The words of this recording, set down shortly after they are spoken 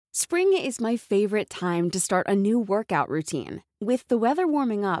Spring is my favorite time to start a new workout routine. With the weather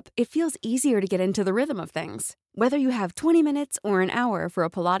warming up, it feels easier to get into the rhythm of things. Whether you have 20 minutes or an hour for a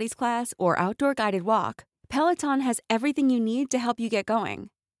Pilates class or outdoor guided walk, Peloton has everything you need to help you get going.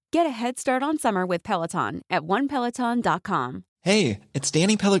 Get a head start on summer with Peloton at onepeloton.com. Hey, it's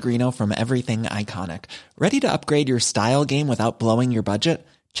Danny Pellegrino from Everything Iconic. Ready to upgrade your style game without blowing your budget?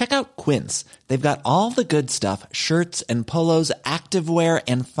 Check out Quince. They've got all the good stuff, shirts and polos, activewear,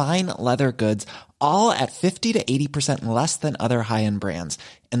 and fine leather goods, all at 50 to 80% less than other high-end brands.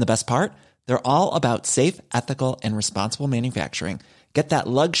 And the best part? They're all about safe, ethical, and responsible manufacturing. Get that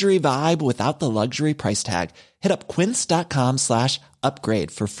luxury vibe without the luxury price tag. Hit up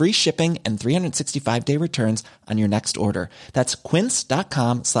quince.com/upgrade for free shipping and 365-day returns on your next order. That's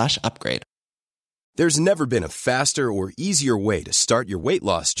quince.com/upgrade. There's never been a faster or easier way to start your weight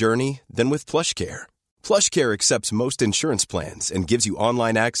loss journey than with PlushCare. PlushCare accepts most insurance plans and gives you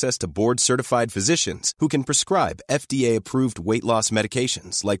online access to board-certified physicians who can prescribe FDA-approved weight loss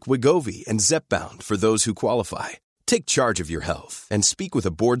medications like Wegovy and Zepbound for those who qualify. Take charge of your health and speak with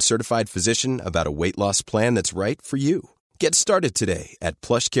a board-certified physician about a weight loss plan that's right for you. Get started today at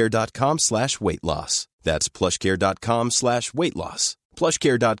plushcare.com/weight loss. That's plushcare.com/weight loss.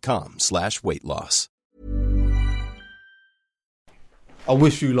 plushcare.com/weight loss. I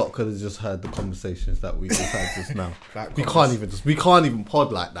wish you lot could have just heard the conversations that we just had just now. We can't even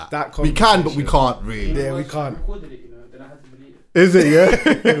pod like that. We can, but we can't really. Yeah, we can't. Is it? Yeah.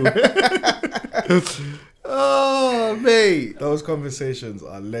 Oh, mate, those conversations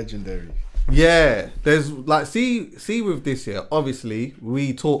are legendary. Yeah, there's like see with this here. Obviously,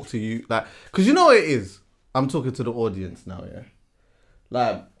 we talk to you like because you know what it is. I'm talking to the audience now. Yeah,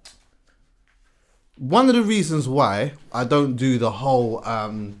 like. One of the reasons why I don't do the whole,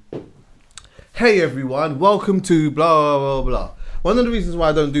 hey everyone, welcome to blah, blah, blah. One of the reasons why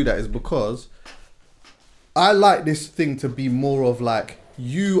I don't do that is because I like this thing to be more of like,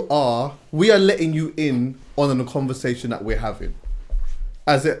 we are letting you in on a conversation that we're having.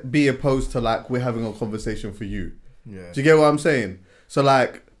 As it be opposed to like, we're having a conversation for you. Yeah. Do you get what I'm saying? So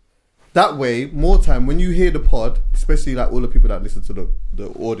like, that way, more time, when you hear the pod, especially like all the people that listen to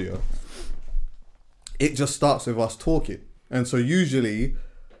the audio, it just starts with us talking. And so usually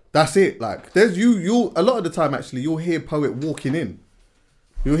that's it. Like there's you'll a lot of the time actually you'll hear Poet walking in.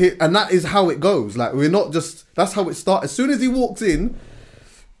 You'll hear, and that is how it goes. Like we're not just, that's how it starts. As soon as he walks in,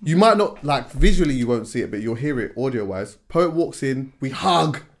 you might not, like visually you won't see it, but you'll hear it audio wise. Poet walks in, we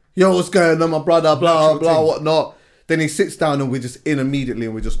hug. Yo, what's going on, my brother? Blah, blah, whatnot. Then he sits down and we're just in immediately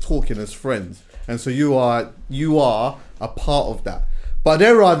and we're just talking as friends. And so you are a part of that. But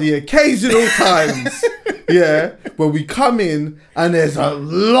there are the occasional times, yeah, where we come in and there's a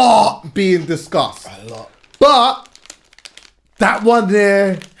lot being discussed. A lot. But that one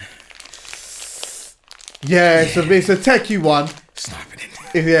there, yeah, it's a techie one. It's not happening.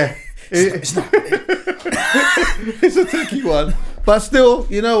 Yeah. It's not happening. It's a techie one. But still,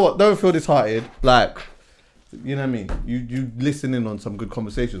 you know what? Don't feel disheartened. Like, you know what I mean? You listen in on some good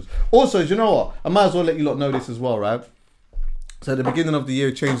conversations. Also, you know what? I might as well let you lot know this as well, right? So at the beginning of the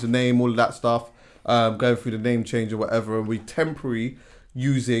year, changed the name, all of that stuff, going through the name change or whatever, and we temporary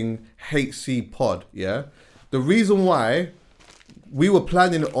using HC Pod, yeah? The reason why we were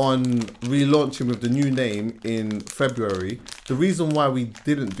planning on relaunching with the new name in February, the reason why we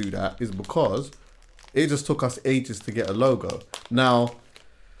didn't do that is because it just took us ages to get a logo. Now,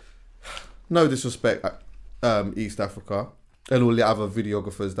 no disrespect, East Africa, and all the other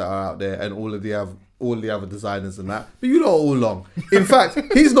videographers that are out there, and all the other designers and that. But you're not all long. In fact,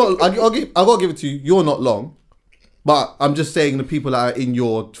 he's not. I gotta give it to you. You're not long, but I'm just saying the people that are in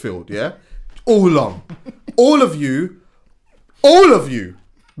your field, yeah, all long. All of you,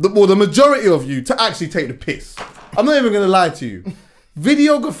 the majority of you, to actually take the piss. I'm not even gonna lie to you.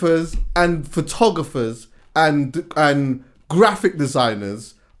 Videographers and photographers and graphic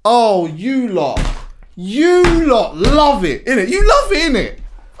designers. Oh, you lot love it, innit? You love it, innit?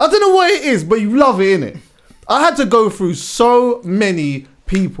 I don't know what it is, but you love it, innit? I had to go through so many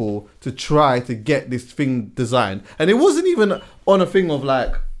people to try to get this thing designed. And it wasn't even on a thing of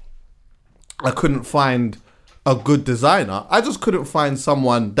like, I couldn't find a good designer. I just couldn't find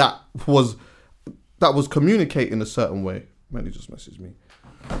someone that was communicating a certain way. Man, he just messaged me.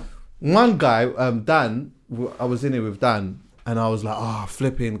 One guy, Dan, I was in it with Dan, and I was like,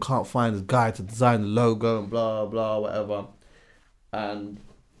 flipping, can't find a guy to design the logo and blah, blah, whatever. And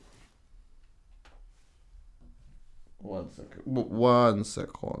one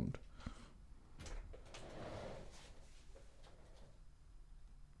second.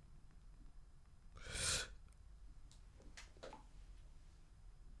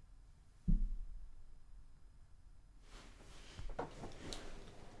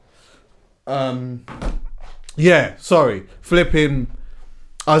 Yeah, sorry. Flipping.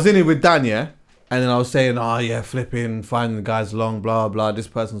 I was in it with Dan, yeah? And then I was saying, oh, yeah, flipping, finding the guy's long, blah, blah, this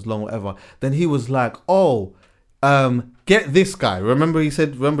person's long, whatever. Then he was like, oh, get this guy. Remember he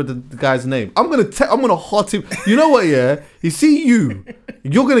said, remember the guy's name? I'm going to hot him. You know what, yeah? You see you're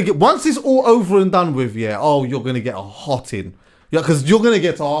going to get, once it's all over and done with, yeah, oh, you're going to get a hot in. Yeah, because you're going to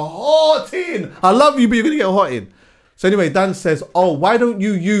get a hot in. I love you, but you're going to get a hot in. So anyway, Dan says, oh, why don't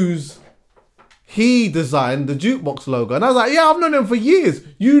you use... He designed the Jukebox logo. And I was like, yeah, I've known him for years.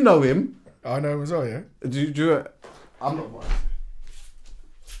 You know him. I know him as well, yeah. I'm not one.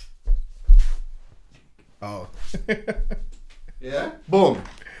 Oh. Yeah? Boom.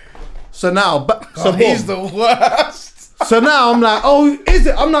 So now... he's the worst. So now I'm like, oh, is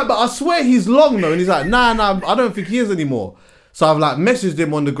it? I'm like, but I swear he's long though. And he's like, nah, I don't think he is anymore. So I've like messaged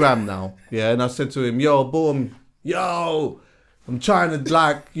him on the gram now. Yeah, and I said to him, yo, boom, yo... I'm trying to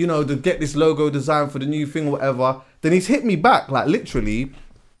to get this logo design for the new thing or whatever. Then he's hit me back, like literally,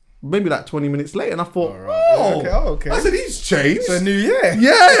 maybe like 20 minutes later. And I thought, okay. I said, he's changed. It's a new year.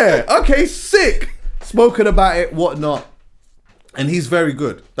 Yeah. Okay, sick. Spoken about it, whatnot. And he's very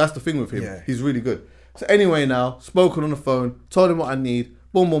good. That's the thing with him. Yeah. He's really good. So anyway now, spoken on the phone, told him what I need.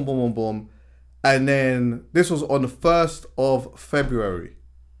 Boom, boom, boom, boom, boom. And then this was on the 1st of February.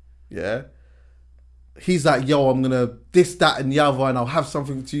 Yeah. He's like, yo, I'm going to this, that, and the other, and I'll have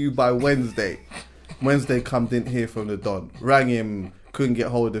something to you by Wednesday. Wednesday come, didn't hear from the Don. Rang him, couldn't get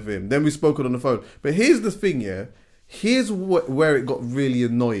hold of him. Then we spoke on the phone. But here's the thing, yeah? Here's where it got really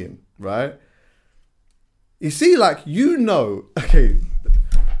annoying, right? You see, like, you know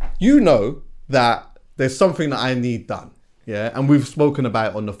that there's something that I need done, yeah? And we've spoken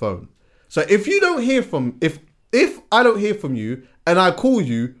about it on the phone. So if you don't hear from, if I don't hear from you and I call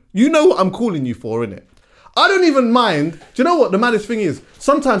you, you know what I'm calling you for, innit? I don't even mind. Do you know what the maddest thing is?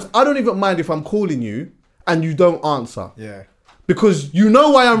 Sometimes I don't even mind if I'm calling you and you don't answer. Yeah. Because you know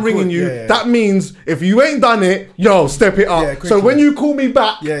why I'm ringing you. Yeah. That means if you ain't done it, yo, step it up. Yeah, so when you call me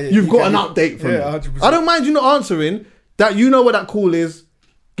back, you've got an update for me. 100%. I don't mind you not answering. That you know what that call is.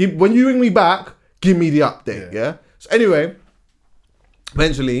 When you ring me back, give me the update. Yeah. So anyway,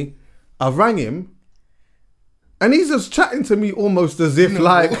 eventually, I rang him. And he's just chatting to me almost as if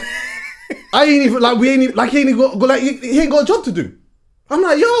like I ain't even like he ain't got a job to do. I'm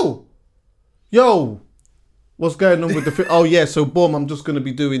like, yo, what's going on with the oh yeah, so boom, I'm just gonna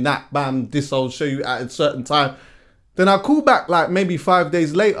be doing that, bam, this I'll show you at a certain time. Then I call back like maybe 5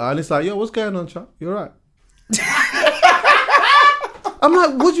 days later and it's like, yo, what's going on, Chuck? You alright? I'm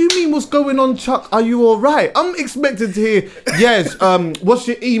like, what do you mean what's going on, Chuck? Are you all right? I'm expected to hear, yes, what's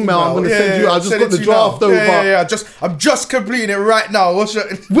your email? I'm going to send you. I just got the draft over. Yeah. I'm just completing it right now.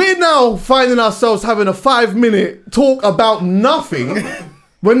 We're now finding ourselves having a 5-minute talk about nothing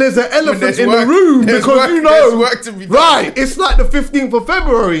when there's an elephant in the room because there's work to be done. Right, it's like the 15th of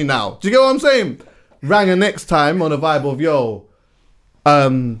February now. Do you get what I'm saying? Rang her next time on a vibe of, yo,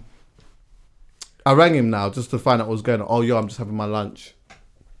 I rang him now just to find out what was going on. Oh, yo, I'm just having my lunch.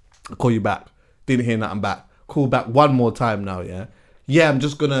 I'll call you back. Didn't hear nothing back. Call back one more time now, yeah? Yeah, I'm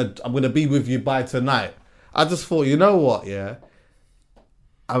gonna be with you by tonight. I just thought, you know what, yeah?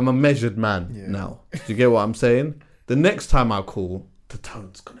 I'm a measured man now. Do you get what I'm saying? The next time I call, the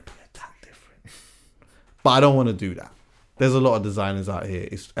tone's gonna be a tad different. But I don't want to do that. There's a lot of designers out here.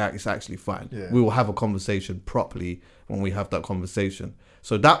 It's actually fine. Yeah. We will have a conversation properly when we have that conversation.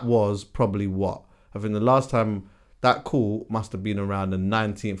 So that was probably what? I think the last time that call must have been around the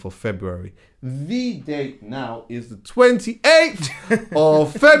 19th of February. The date now is the 28th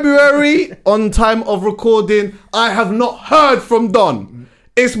of February. On time of recording, I have not heard from Don.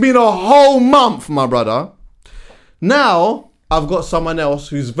 It's been a whole month, my brother. Now, I've got someone else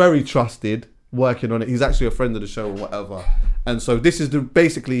who's very trusted working on it. He's actually a friend of the show or whatever. And so this is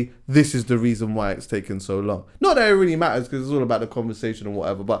the reason why it's taken so long. Not that it really matters because it's all about the conversation and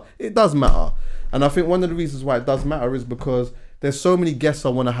whatever, but it does matter. And I think one of the reasons why it does matter is because there's so many guests I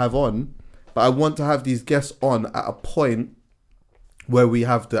want to have on, but I want to have these guests on at a point where we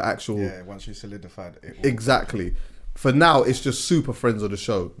have the actual... Yeah, once you solidified it. Exactly. For now, it's just super friends of the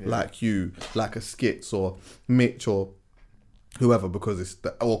show, like you, like a Skits or Mitch or whoever, because it's...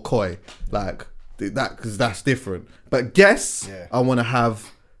 or Koi, like... that because that's different. But guests, I want to have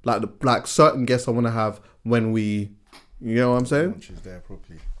like certain guests I want to have when we, you know what I'm saying? Which is there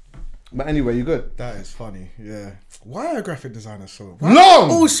properly. But anyway, you good? That is funny. Yeah. Why are graphic designers so long?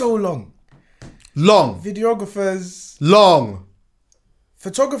 Oh, so long. Long. Videographers. Long.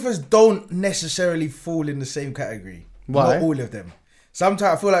 Photographers don't necessarily fall in the same category. Why? Not all of them.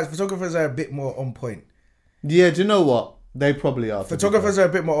 Sometimes I feel like photographers are a bit more on point. Yeah. Do you know what? They probably are. Photographers are a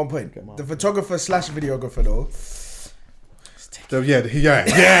bit more on point. The photographer / videographer though.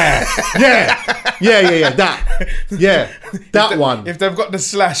 That one. If they've got the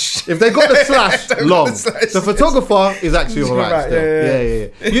slash. If they got the slash long, the slash. the photographer is actually all right. Right,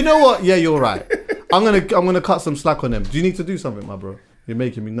 Yeah. You know what? Yeah, you're right. I'm gonna cut some slack on them. Do you need to do something, my bro? You're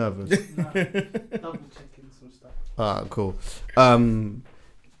making me nervous. Double checking some stuff. Cool.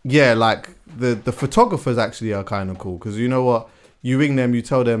 Yeah, like the photographers actually are kind of cool because you know what? You ring them, you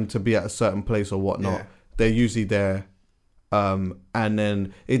tell them to be at a certain place or whatnot. Yeah. They're usually there. And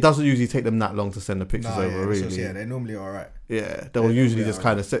then it doesn't usually take them that long to send the pictures over, really. Yeah, they're normally all right. Yeah, they'll usually just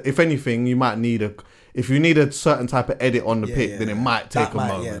kind of say, if anything, you might need if you need a certain type of edit on the pic, then it might take a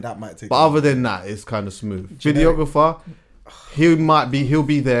moment. Yeah, that might take But other than that, it's kind of smooth. Videographer, he'll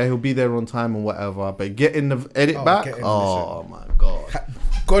be there on time and whatever, but getting the edit back, my God.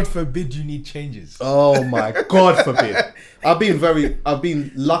 God forbid you need changes. Oh my God forbid. I've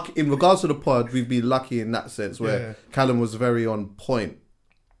been lucky in regards to the pod. We've been lucky in that sense where Callum was very on point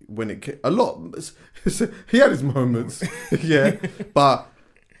when it came. A lot. He had his moments, yeah, but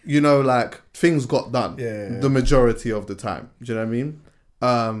you know, like things got done. The majority of the time. Do you know what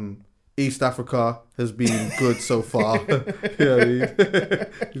I mean? East Africa has been good so far. You know what I mean?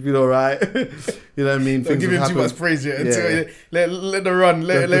 It's been all right. You know what I mean? Don't give him too much praise yet. Until let it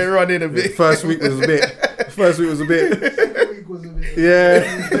run in a bit. First week was a bit. Yeah.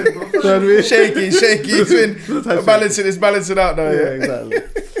 Shaky. It's balancing out now. Yeah, exactly.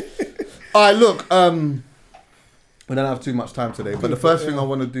 All right, look. We don't have too much time today, but the first thing I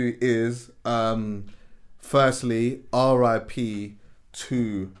want to do is, firstly, RIP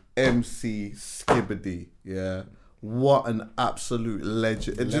to MC Skibadee. Yeah, what an absolute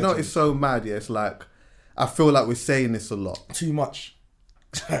legend. Do you know it's so mad? Yeah, it's like I feel like we're saying this a lot. Too much.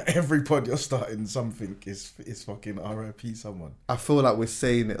 Every pod you're starting something is fucking RIP someone. I feel like we're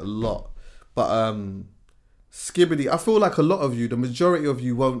saying it a lot, but Skibadee. I feel like a lot of you, the majority of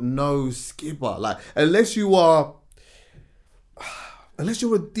you, won't know Skibber. Like unless you're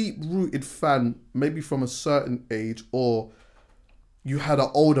a deep-rooted fan, maybe from a certain age, or you had an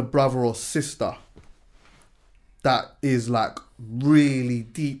older brother or sister that is like really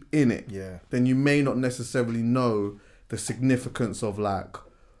deep in it, then you may not necessarily know the significance of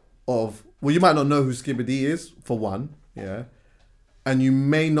you might not know who Skibadee is, for one, yeah. And you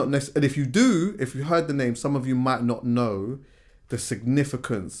may not necessarily, and if you do, if you heard the name, some of you might not know the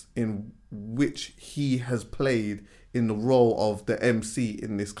significance in which he has played in the role of the MC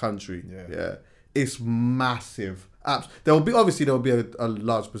in this country. Yeah. It's massive. There'll still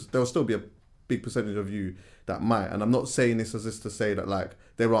be a big percentage of you that might, and I'm not saying this as just to say that like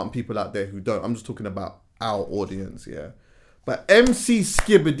there aren't people out there who don't. I'm just talking about our audience, yeah. But MC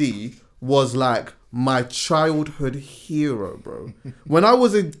Skibadee was like my childhood hero, bro. When I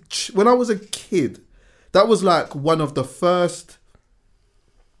was a kid, that was like one of the first.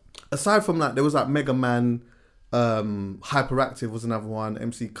 Aside from that, there was like Mega Man, Hyperactive was another one.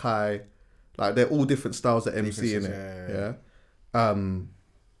 MC Kai. Like they're all different styles of MC in it. Yeah.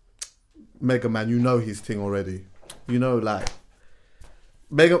 Mega Man, you know his thing already. You know, like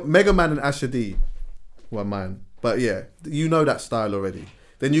Mega Man and Asher D were mine. But yeah, you know that style already.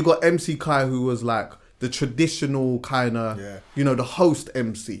 Then you got MC Kai, who was like the traditional kind of, you know, the host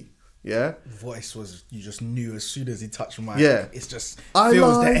MC. Yeah. Voice was, you just knew as soon as he touched the mic. Yeah. It's just I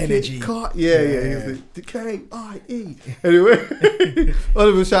feels like the energy. Yeah. The K-I-E. Anyway,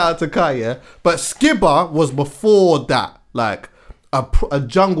 Oliver, shout out to Kai, yeah. But Skibber was before that, like a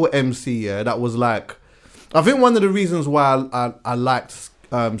jungle MC, yeah. That was like, I think one of the reasons why I liked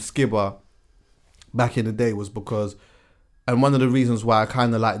Skibber back in the day was because, and one of the reasons why I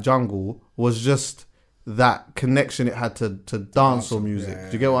kind of liked jungle was just that connection it had to dancehall music.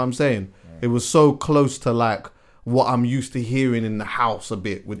 Do you get what I'm saying? It was so close to like what I'm used to hearing in the house a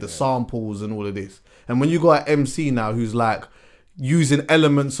bit with the samples and all of this. And when you got an MC now who's like using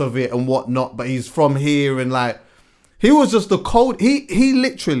elements of it and whatnot, but he's from here and like he was just the cold. He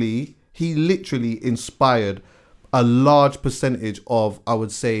literally inspired a large percentage of, I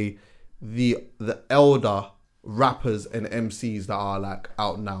would say, the elder rappers and MCs that are like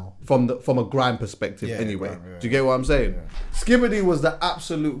out now from a grime perspective anyway. Grime, do you get what I'm saying? Skibadee was the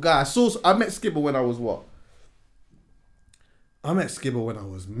absolute guy. I met Skibber when I was what? I met Skibber when I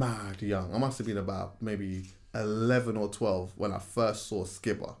was mad young. I must have been about maybe 11 or 12 when I first saw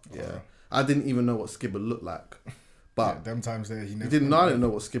Skibber. Yeah. I didn't even know what Skibber looked like. But them times there, I didn't know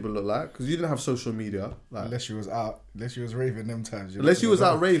what Skibber looked like because you didn't have social media. Like, unless you was raving them times. Unless you was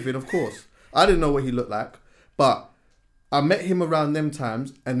out raving, of course. I didn't know what he looked like. But I met him around them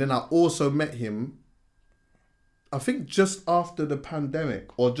times, and then I also met him I think just after the pandemic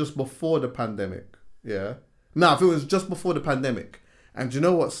or just before the pandemic. Yeah. No, I think it was just before the pandemic. And do you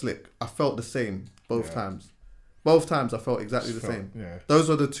know what, Slick? I felt the same both times. Both times I felt exactly the same. Yeah. Those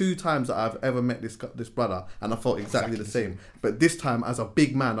are the 2 times that I've ever met this brother, and I felt exactly the same. But this time, as a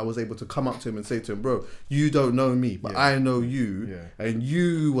big man, I was able to come up to him and say to him, bro, you don't know me, but I know you. Yeah. And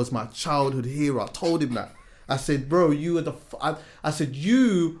you was my childhood hero. I told him that. I said, bro, you were I said,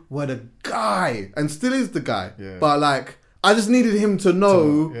 you were the guy, and still is the guy. Yeah. But like, I just needed him to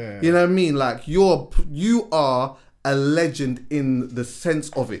know, you know what I mean? Like, you are a legend in the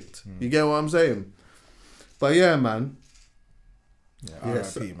sense of it. You get what I'm saying? But yeah, man. Yeah,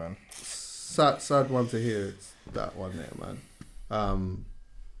 RIP, man. Sad one to hear. It's that one there, man.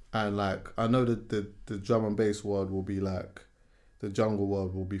 And like, I know that the drum and bass world will be like, the jungle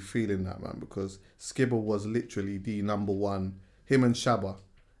world will be feeling that, man, because Skibber was literally the number one. Him and Shabba.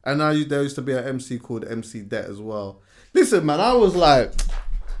 And now there used to be an MC called MC Det as well. Listen, man, I was like,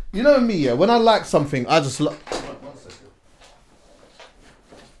 you know me, yeah. When I like something, I just One second.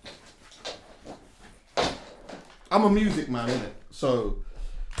 I'm a music man, innit? So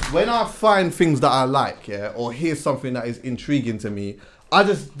when I find things that I like, yeah, or hear something that is intriguing to me, I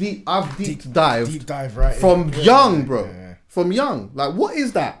just deep dive right from young, bro. Yeah. From young. Like, what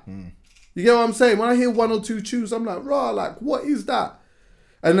is that? You get what I'm saying? When I hear 1 or 2 tunes, I'm like, rah, like, what is that?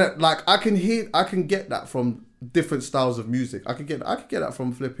 And like, I can get that from different styles of music. I could get that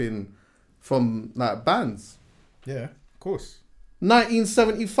from like bands. Yeah, of course.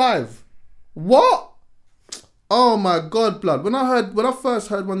 1975. What? Oh my God, blood. When I first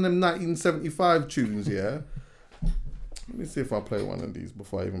heard one of them 1975 tunes, yeah. Let me see if I play one of these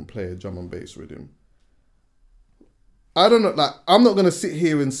before I even play a drum and bass rhythm. I don't know, like, I'm not gonna sit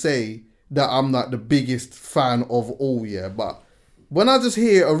here and say that I'm like the biggest fan of all, yeah, but when I just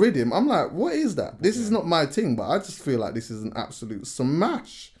hear a rhythm, I'm like, what is that? This is not my thing, but I just feel like this is an absolute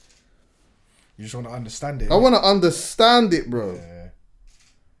smash. You just want to understand it. I want to understand it, bro. Yeah.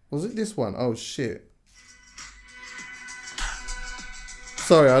 Was it this one? Oh, shit.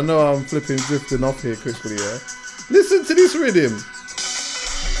 Sorry, I know I'm drifting off here quickly, yeah? Listen to this rhythm.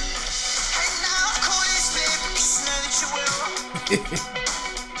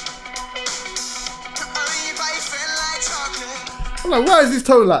 I'm like, why is this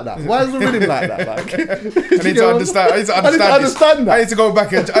tone like that? Why is the rhythm like that? Like, I need to understand. I need to go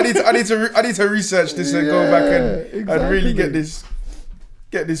back and I need to research this and go back and really get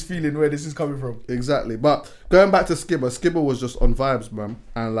this feeling where this is coming from. Exactly. But going back to Skibber was just on vibes, man.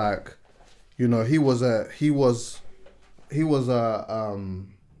 And like, you know, he was a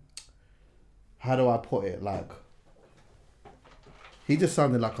how do I put it? Like, he just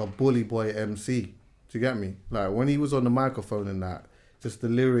sounded like a bully boy MC. Do you get me? Like, when he was on the microphone and that, just the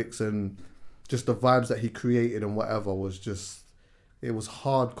lyrics and just the vibes that he created and whatever was just, it was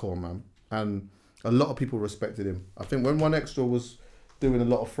hardcore, man. And a lot of people respected him. I think when One Extra was doing a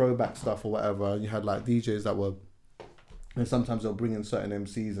lot of throwback stuff or whatever, you had like DJs that were, and sometimes they'll bring in certain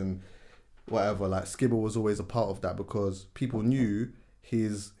MCs and whatever, like Skibber was always a part of that because people knew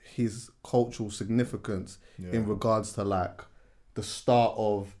his cultural significance in regards to like the start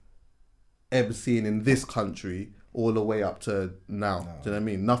of emceeing in this country all the way up to now. Do you know what I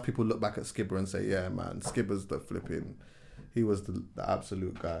mean? Enough people look back at Skibber and say, yeah, man, Skibber's the flipping, he was the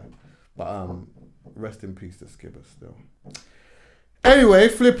absolute guy. But rest in peace to Skibber still. Anyway,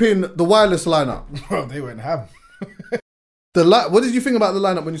 flipping the Wireless lineup. Well, they went ham. What did you think about the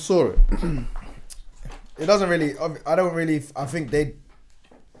lineup when you saw it? It doesn't really, I think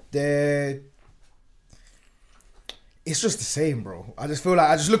they're it's just the same, bro. I just feel like,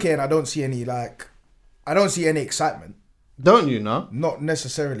 I just look at it and I don't see any excitement. Don't you, no? Not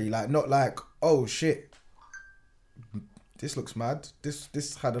necessarily, like, not like, oh shit, this looks mad.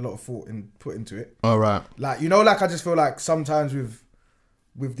 This had a lot of thought put into it. All right. Like, you know, like, I just feel like sometimes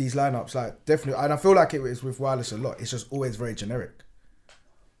with these lineups, like, definitely, and I feel like it is with Wireless a lot, it's just always very generic.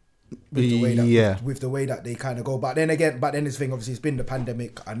 With the way that they kind of go. But then this thing, obviously, it's been the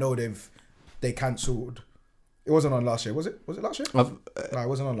pandemic. I know they cancelled. It wasn't on last year, was it? Was it last year? No, it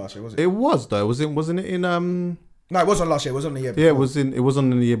wasn't on last year, was it? It was though. Wasn't it in No, it wasn't last year. It was on the year before. Yeah, it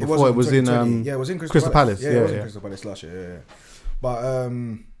wasn't in the year before. It was in it was in Crystal Palace. Yeah, it was in Crystal Palace last year. Yeah. But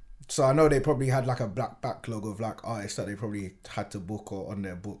so I know they probably had like a black backlog of like artists that they probably had to book or on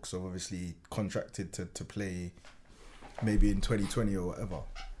their books, so obviously contracted to play maybe in 2020 or whatever.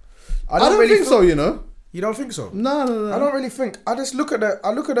 I don't really think so. You know. You don't think so? No. I don't really think. I just look at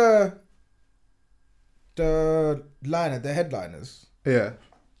the liner, the headliners. Yeah.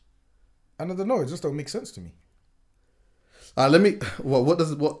 And I don't know, it just don't make sense to me.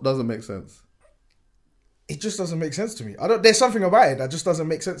 What doesn't make sense? it just doesn't make sense to me. There's something about it that just doesn't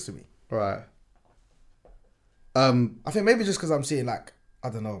make sense to me. Right. I think maybe just because I'm seeing like, I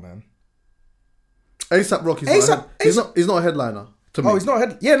don't know, man. ASAP Rocky's he's not a headliner to me. Oh, he's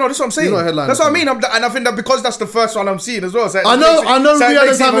not yeah, no, that's what I'm saying. He's not a headliner that's what I to me. mean. And I think that because that's the first one I'm seeing as well. So I know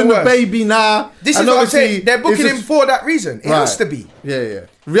Rihanna's having the baby now. This is what I'm saying. They're booking him for that reason. It has to be. Yeah.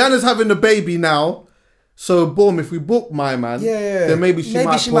 Rihanna's having the baby now. So boom, if we book my man, then maybe she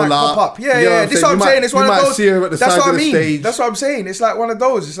might pop up. Yeah. This is what I'm saying. It's one of those. See her at the that's side what of I the mean. stage. That's what I'm saying. It's like one of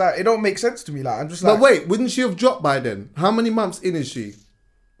those. It's like it don't make sense to me. Like I'm just like. But wait, wouldn't she have dropped by then? How many months in is she?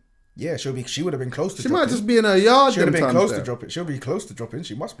 Yeah, she would have been close to. She might just be in her yard. She would have been close to dropping. She'll be close to dropping.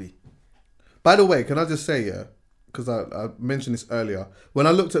 She must be. By the way, can I just say because I mentioned this earlier. When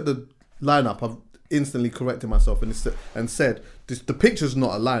I looked at the lineup, I've instantly corrected myself and said the picture's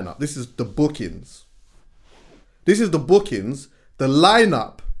not a lineup. This is the bookings. This is the bookings. The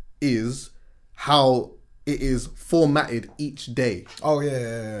lineup is how it is formatted each day. Oh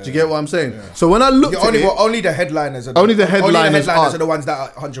yeah. Do you get what I'm saying? Yeah. So when I looked at it, only the headliners are the headliners are the ones that are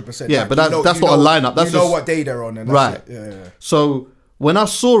 100%. Yeah, like, but that's not a lineup. That's just what day they're on. And that's right. It. Yeah. So when I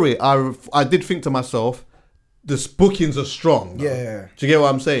saw it, I did think to myself, this bookings are strong. Yeah. Do you get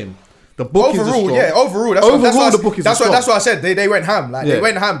what I'm saying? The bookings are strong. Overall, the bookings are strong. That's what I said. They went ham. Like they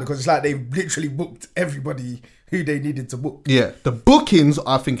went ham because it's like they literally booked everybody who they needed to book. Yeah, the bookings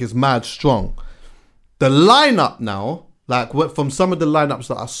I think is mad strong. The lineup now, like from some of the lineups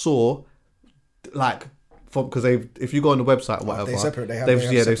that I saw, like because if you go on the website or whatever,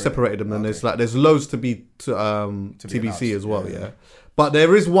 they've separated them, and there's loads to be to TBC as well, yeah. But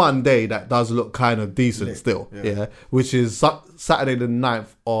there is one day that does look kind of decent still, which is Saturday the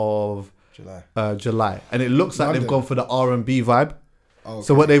 9th of July, and it looks like they've gone for the R&B vibe. Okay.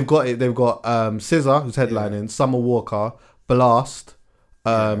 So what they've got SZA, who's headlining, Summer Walker, Blast,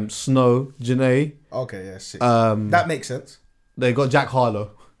 Snow, Janae. Okay, yeah, sick. That makes sense. They got Jack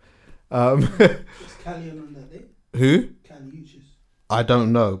Harlow. Is Cali on that day? Who? Cali Uchis. I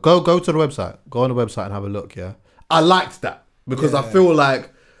don't know. Go to the website. Go on the website and have a look. Yeah, I liked that because I feel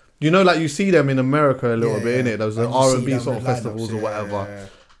like like you see them in America a little bit, innit? Those R&B sort of festivals or whatever. Yeah.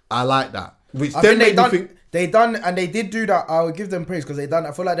 I like that. Which I think they did do that. I would give them praise because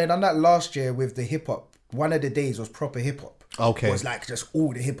I feel like they done that last year with the hip hop. One of the days was proper hip hop. Okay. It was like just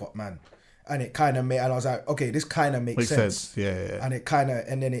all the hip hop, man. And it kind of made, and I was like, okay, this kind of makes sense. Yeah. And it kind of,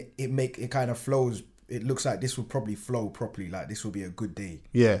 and then it kind of flows. It looks like this will probably flow properly. Like this will be a good day.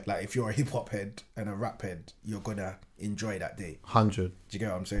 Yeah. Like if you're a hip hop head and a rap head, you're gonna enjoy that day. 100. Do you get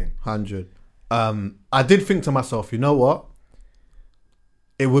what I'm saying? 100. I did think to myself, you know what?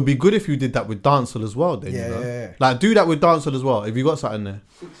 It would be good if you did that with dancehall as well. Then yeah. Like do that with dancehall as well. If you got something there.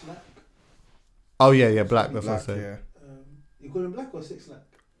 6 Lack. Oh yeah, Black. That's what I say. Yeah. You call him Black or 6 Lack?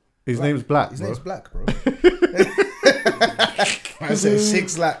 His name's Black. His name's Black, bro. I said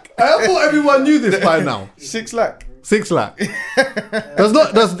 6 Lack. I thought everyone knew this by now. 6 Lack. 6 Lack. Is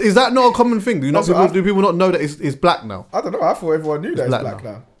that not a common thing? Do people not know that it's Black now? I don't know. I thought everyone knew that it's Black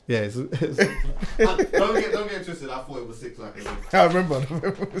now. Yeah, don't get twisted. I thought it was 6 Lack. I remember.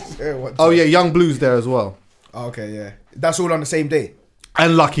 Oh yeah, Young Blue's there as well. Okay, yeah. That's all on the same day.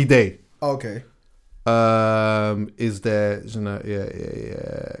 And Lucky Day. Okay. Is there?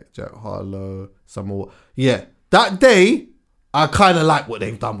 Yeah. Jack Harlow, Summer. Yeah, that day. I kind of like what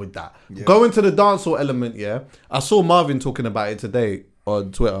they've done with that. Yeah. Going to the dancehall element, yeah. I saw Marvin talking about it today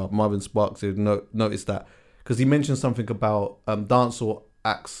on Twitter. Marvin Sparks noticed that because he mentioned something about dancehall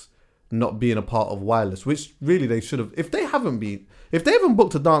acts not being a part of Wireless, which really they should have. If they haven't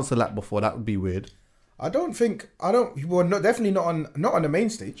booked a dancehall act before, that would be weird. Definitely not on the main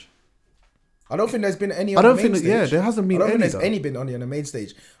stage. I don't think there's been any on the main stage. Yeah, there hasn't been any. I don't think there's any been on the main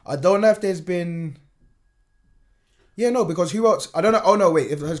stage. I don't know if there's been. Yeah, no, because who else? I don't know. Oh no, wait.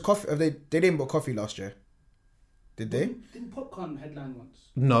 If it has Coffee, they didn't book Coffee last year. Did they? Didn't Popcorn headline once?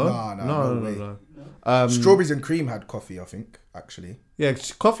 No. Strawberries and Cream had Coffee, I think. Actually. Yeah,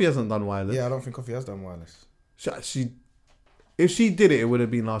 Coffee hasn't done Wireless. Yeah, I don't think Coffee has done Wireless. If she did it would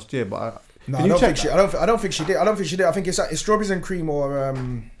have been last year. But I don't think she did. I think it's Strawberries and Cream or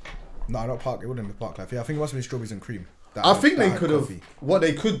no, not Park. It wouldn't be Parklife. Yeah, I think it must be Strawberries and Cream. I think they could have. What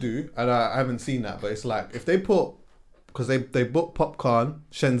they could do, and I haven't seen that, but it's like if they put. Because they booked Popcorn,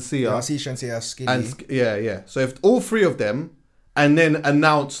 Shensia. Yeah, I see Shensia, Skinny. And yeah. So if all three of them, and then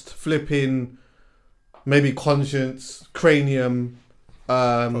announced flipping, maybe Conscience, Cranium.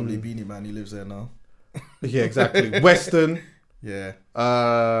 Probably Beanie Man, he lives there now. Yeah, exactly. Western. Yeah.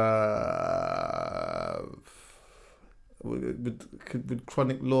 With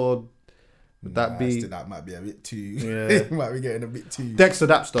Chronic Lord. Would that be? That might be a bit too. Yeah. It might be getting a bit too. Dexter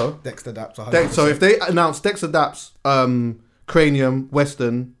Daps though. Dexter Daps. 100%. So if they announce Dexter Daps, Cranium,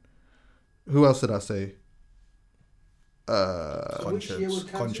 Western, who else did I say?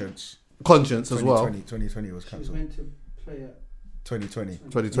 Conscience as well. 2020 was She was cancelled. meant to play at 2020.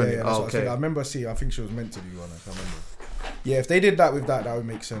 2020. Yeah, that's what I said. I remember seeing. I think she was meant to do one. I can't remember. Yeah, if they did that with that would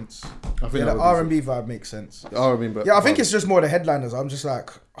make sense. I think the R&B vibe makes sense. R&B, but yeah, I think it's just more the headliners. I'm just like,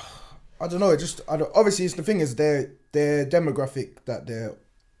 I don't know. Obviously, it's the thing is their demographic that they're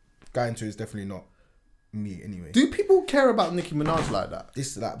going to is definitely not me anyway. Do people care about Nicki Minaj like that?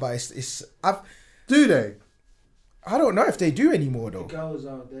 Do they? I don't know if they do anymore though. the girls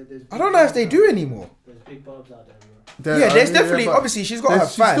out there. I don't know if they do anymore. There's big barbs out there. Bro. There's definitely. Obviously, she's got her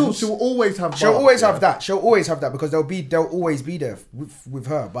fans. She'll always have. She'll always have that. She'll always have that because they'll always be there with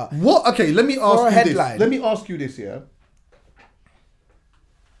her. But what? Okay, let me ask you headline, this. Let me ask you this. Yeah,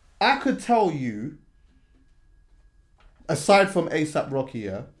 I could tell you. Aside from ASAP Rocky,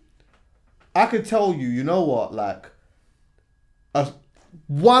 yeah, I could tell you. You know what? Like,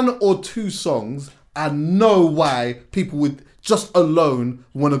 one or two songs. I know why people would just alone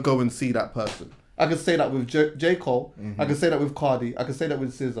want to go and see that person. I could say that with J. Cole. I could say that with Cardi. I could say that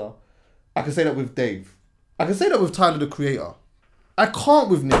with SZA. I could say that with Dave. I could say that with Tyler, the Creator. I can't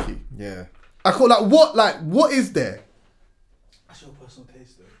with Nicki. Yeah. I can't. What is there? That's your personal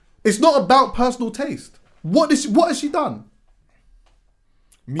taste, though. It's not about personal taste. What has she done?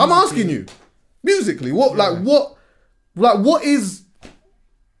 Musically, I'm asking you. Musically, what is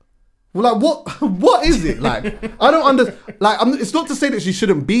it? Like, I don't understand. Like, it's not to say that she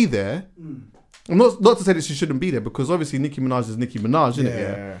shouldn't be there. I'm not to say that she shouldn't be there because obviously Nicki Minaj is Nicki Minaj, isn't it?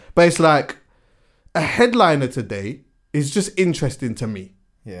 Yeah. But it's like a headliner today is just interesting to me.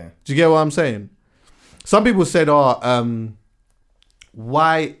 Yeah. Do you get what I'm saying? Some people said,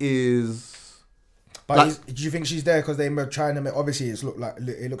 why is... But do you think she's there because they're trying to make... Obviously, it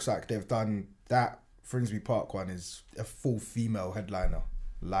looks like they've done that. Finsbury Park one is a full female headliner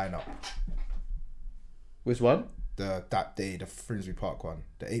lineup. Which one? That day, the Finsbury Park one,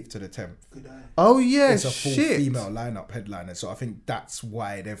 the 8th to the 10th. Good eye. Oh yeah, it's a full female lineup headliner. So I think that's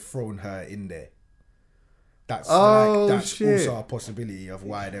why they've thrown her in there. That's also a possibility of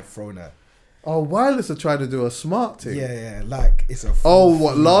why they've thrown her. Oh, Wireless are trying to do a smart thing. Yeah, like it's a.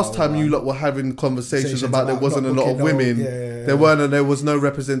 Last time you lot were having conversations about there wasn't a lot of women. There was no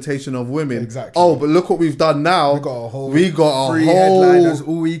representation of women. Exactly. Oh, but look what we've done now. We got a three whole headliners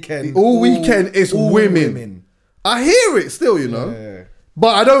all weekend. All weekend it's women. I hear it still, you know. Yeah.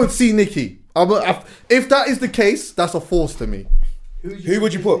 But I don't see Nicki. If that is the case, that's a force to me. Who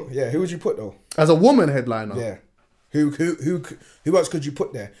would you put? Yeah, who would you put though? As a woman headliner. Yeah. Who else could you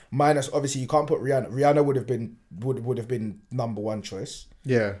put there? Minus obviously you can't put Rihanna. Rihanna would have been number one choice.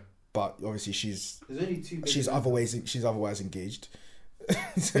 Yeah. But obviously she's otherwise engaged.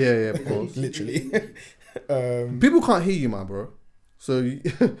 Yeah, of course. Literally. People can't hear you, man, bro. So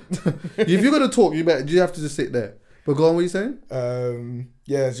if you're gonna talk, you have to just sit there. But go on, what are you saying? So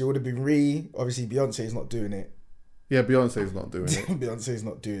it would have been obviously Beyonce's not doing it. Yeah, Beyonce's not doing it. Beyonce's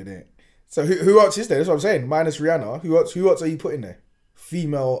not doing it. So who else is there? That's what I'm saying. Minus Rihanna, who else are you putting there?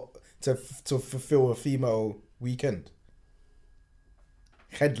 Female to fulfill a female weekend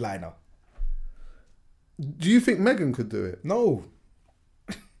headliner. Do you think Megan could do it? No,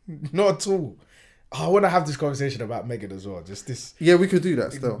 not at all. I want to have this conversation about Megan as well. Just this. Yeah, we could do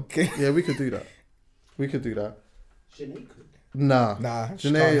that still. Yeah, we could do that. We could do that. Janae could. Nah.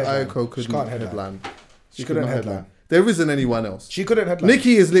 Janae Aiko couldn't headline. She couldn't headline. There isn't anyone else. She couldn't headline.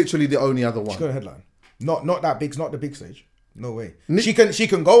 Nicki is literally the only other one. She couldn't headline. Not that big. Not the big stage. No way. She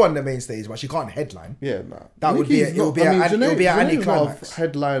can go on the main stage, but she can't headline. Yeah, nah. That would be. It would be an anti-climax.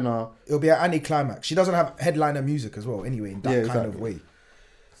 Headliner. It'll be an anti-climax. She doesn't have headliner music as well. Anyway, in that kind of way.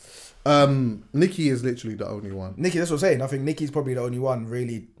 Nicki is literally the only one. Nicki, that's what I'm saying. I think Nicki's probably the only one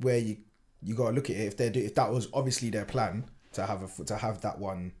really where you gotta look at it. If that was obviously their plan to have that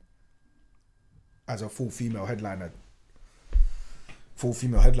one as a full female headliner.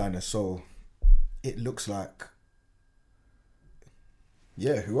 So it looks like.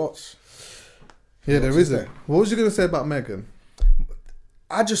 Yeah, who else? Yeah, there isn't. What was you gonna say about Megan?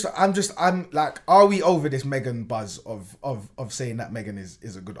 I'm like, are we over this Megan buzz of saying that Megan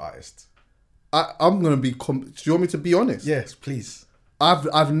is a good artist? I'm gonna be. Do you want me to be honest? Yes, please.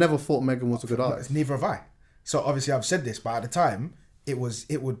 I've never thought Megan was a good artist. Neither have I. So obviously I've said this, but at the time it was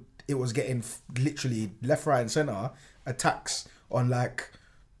getting literally left, right, and center attacks on like,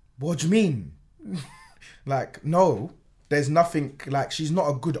 what do you mean? Like, no, there's nothing like she's not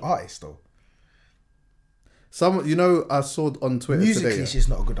a good artist though. Some, you know, I saw on Twitter Musically, today. she's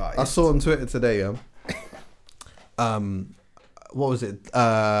not a good artist. I saw on Twitter today. What was it?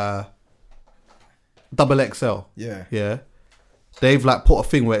 Double XL. Yeah. Yeah. They've like put a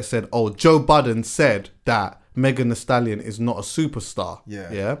thing where it said, "Oh, Joe Budden said that Megan Thee Stallion is not a superstar."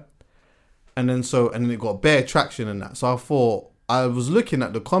 Yeah. Yeah. And then it got bare traction in that. So I thought, I was looking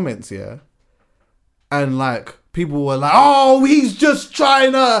at the comments, yeah, and like people were like, "Oh, he just is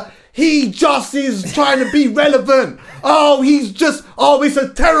trying to be relevant. Oh, it's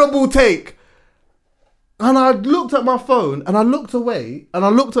a terrible take." And I looked at my phone and I looked away and I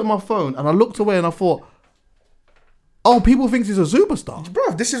looked at my phone and I looked away and I thought, oh, people think he's a superstar.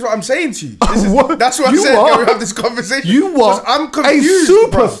 Bro, this is what I'm saying to you. What? That's what I'm You saying. what? Can we have this conversation? You what? I'm confused. A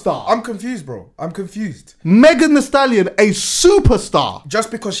superstar. Bro. I'm confused, bro. I'm confused. Megan Thee Stallion, a superstar. Just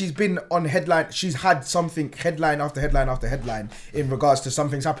because she's been on headline, she's had something headline after headline after headline in regards to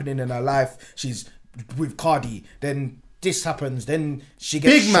something's happening in her life. She's with Cardi, then this happens, then she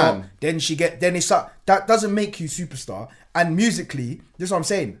gets Big shot, man. then it's that doesn't make you superstar. And musically, this is what I'm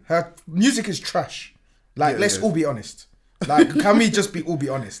saying. Her music is trash. Like, let's all be honest. Like, can we just all be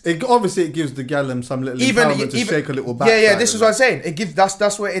honest? Obviously, it gives the gal some little empowerment to shake a little back. Yeah. This is what I'm saying. It gives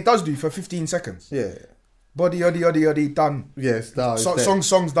that's what it does do for 15 seconds. Yeah. Body, yoddy, done. Yes, no,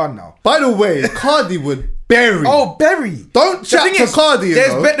 Song's done now. By the way, Cardi would bury. Oh, Berry. Don't chat to Cardi, you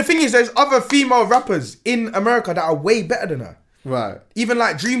know. The thing is, there's other female rappers in America that are way better than her. Right. Even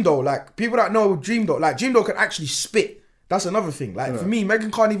like Dream Doll, like people that know Dream Doll, like Dream Doll can actually spit. That's another thing. Like for me,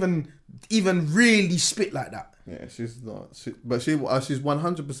 Megan can't even really spit like that. Yeah, she's not. But she's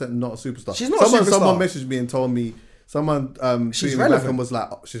 100% not a superstar. She's not a superstar. Someone messaged me and told me, she's relevant. and was like,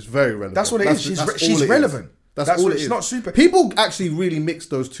 oh, she's very relevant. That's what it is. She's relevant. That's all it is. She's not super. People actually really mix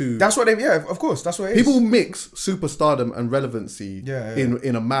those two. That's what of course, that's what it is. People mix superstardom and relevancy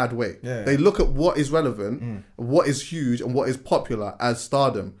in a mad way. Yeah. They look at what is relevant, what is huge, and what is popular as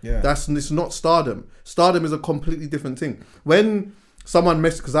stardom. Yeah. It's not stardom. Stardom is a completely different thing. When someone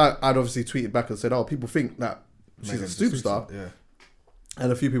messaged, because I'd obviously tweeted back and said, oh, people think that she's a superstar. Yeah.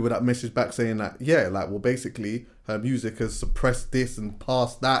 And a few people that messaged back saying that, yeah, like, well, basically, her music has suppressed this and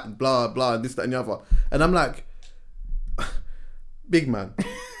passed that and blah, blah, and this, that, and the other. And I'm like, big man,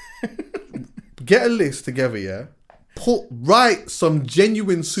 get a list together, yeah? Write some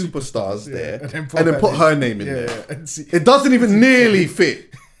genuine superstars there and then put her name in there. It doesn't even nearly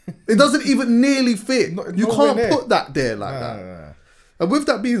fit. It doesn't even nearly fit. You can't put that there like that. No. And with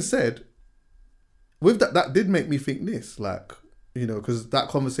that being said, that did make me think this, like, you know, because that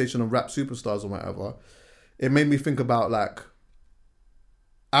conversation on rap superstars or whatever, it made me think about like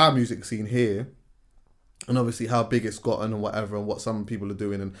our music scene here, and obviously how big it's gotten and whatever, and what some people are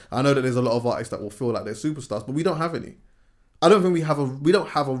doing. And I know that there's a lot of artists that will feel like they're superstars, but we don't have any. I don't think we don't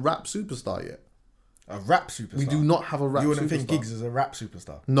have a rap superstar yet. A rap superstar? We do not have a rap superstar. You wouldn't think Giggs is a rap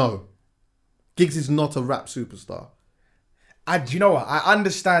superstar? No. Giggs is not a rap superstar. And you know what? I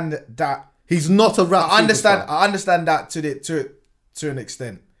understand that. He's not a rap superstar. I understand that to an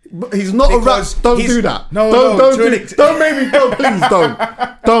extent. But he's not Because a rap. Don't do that. No, Don't make me. Don't please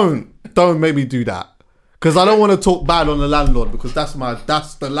don't make me do that. Because I don't want to talk bad on the landlord, because that's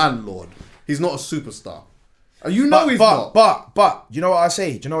the landlord. He's not a superstar. You know he's not. But you know what I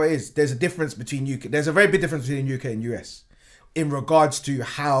say? Do you know what it is? There's a difference between UK. There's a very big difference between UK and US in regards to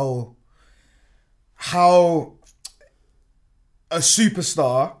how a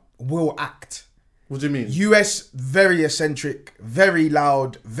superstar will act. What do you mean? US, very eccentric, very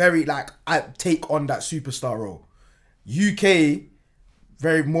loud, very I take on that superstar role. UK,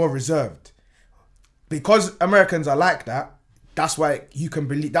 very more reserved. Because Americans are like that, that's why you can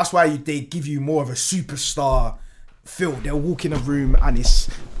believe, that's why they give you more of a superstar feel. They'll walk in a room and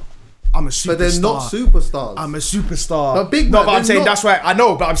I'm a superstar. But they're not superstars. I'm a superstar. But big man, no, but I'm saying not. that's why I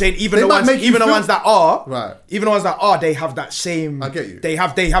know. But I'm saying even They the might ones, make you even the feel- ones that are, Right. even the ones that are, they have that same. I get you. They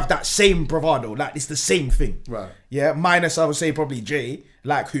have that same bravado. Like it's the same thing. Right. Yeah. Minus, I would say probably Jay,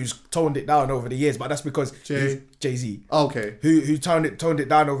 like who's toned it down over the years. But that's because Jay-Z. Okay. Who toned it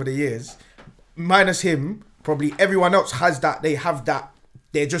down over the years. Minus him, probably everyone else has that. They have that.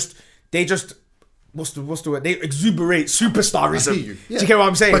 They just. What's the word? They exuberate superstarism. I see you. Yeah. Do you get what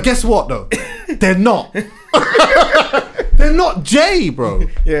I'm saying? But guess what though? They're not. They're not Jay, bro.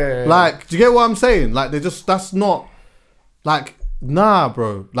 Yeah. Like, do you get what I'm saying? Like, that's not, like, nah,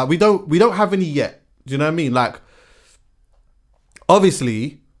 bro. Like, we don't have any yet. Do you know what I mean? Like,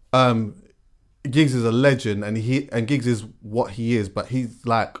 obviously, Giggs is a legend, and Giggs is what he is, but he's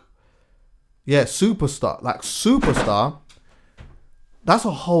like, yeah, superstar. Like, superstar, that's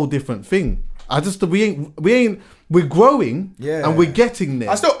a whole different thing. we're growing and we're getting there.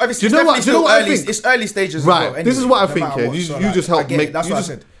 I still, obviously, do you know what? Do you know what I think? It's early stages. Right. As well, anyway, this is what I no think. matter Yeah. what. You So, just helped make. That's what I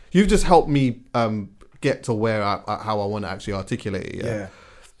said. You've just helped me get to where how I want to actually articulate it. Yeah.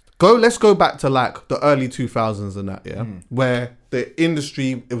 Let's go back to like the early 2000s and that. Yeah. Where the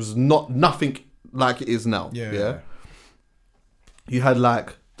industry, it was nothing like it is now. Yeah. You had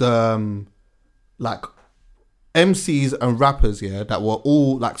like the like MCs and rappers, that were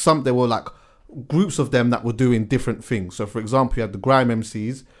all like there were like groups of them that were doing different things. So for example, you had the grime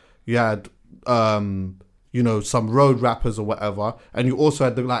MCs, you had some road rappers or whatever, and you also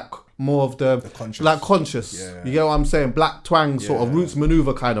had the like more of the conscious. Like conscious. Yeah. You get what I'm saying? Black twang sort of roots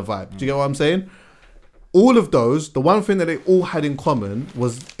maneuver kind of vibe. Do you get what I'm saying? All of those, the one thing that they all had in common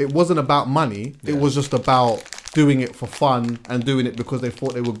was it wasn't about money. It was just about doing it for fun and doing it because they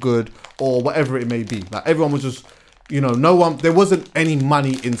thought they were good or whatever it may be. Like everyone was just, there wasn't any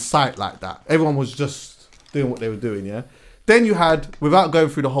money in sight like that. Everyone was just doing what they were doing, yeah? Then you had, without going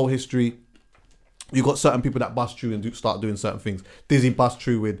through the whole history, you got certain people that bust through and start doing certain things. Dizzy bust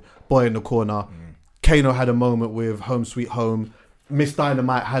through with Boy in the Corner. Kano had a moment with Home Sweet Home. Miss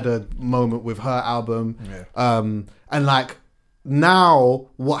Dynamite had a moment with her album. And like now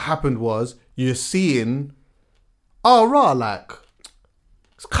what happened was you're seeing, like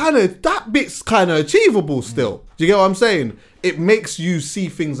it's kind of, that bit's kind of achievable still. Do you get what I'm saying? It makes you see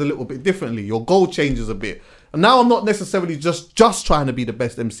things a little bit differently. Your goal changes a bit. And now I'm not necessarily just trying to be the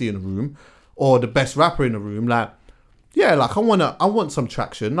best MC in the room or the best rapper in the room. Like, yeah, like I want some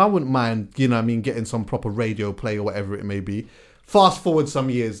traction. I wouldn't mind, getting some proper radio play or whatever it may be. Fast forward some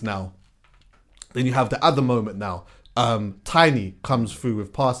years now, then you have the other moment now. Tiny comes through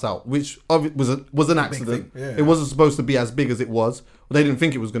with Pass Out, which was an accident. Yeah. It wasn't supposed to be as big as it was. They didn't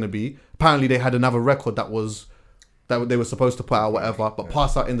think it was going to be. Apparently, they had another record that they were supposed to put out, whatever. But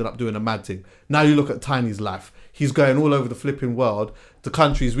Pass Out ended up doing a mad thing. Now you look at Tiny's life. He's going all over the flipping world, the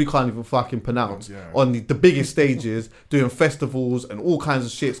countries we can't even fucking pronounce, on the biggest stages, doing festivals and all kinds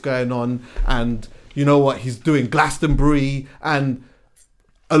of shit's going on. And you know what? He's doing Glastonbury, and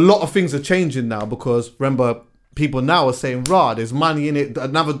a lot of things are changing now because remember, people now are saying, there's money in it.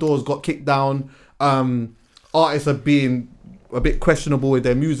 Another door's got kicked down. Artists are being a bit questionable with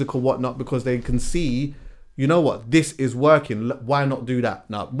their music or whatnot because they can see, you know what, this is working. Why not do that?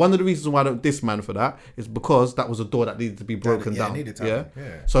 Now, one of the reasons why I don't diss man for that is because that was a door that needed to be broken down. Yeah.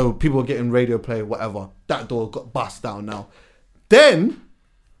 So people were getting radio play, whatever. That door got bust down now. Then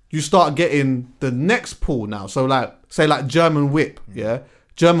you start getting the next pool now. So like, say like German Whip,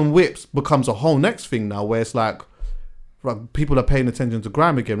 German Whips becomes a whole next thing now where it's like people are paying attention to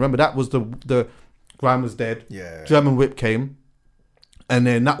grime again. Remember that was the grime was dead. Yeah. German Whip came, and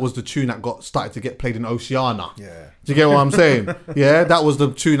then that was the tune that started to get played in Oceania. Yeah. Do you get what I'm saying? Yeah, that was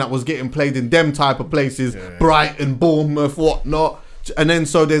the tune that was getting played in them type of places, Brighton, Bournemouth, whatnot. And then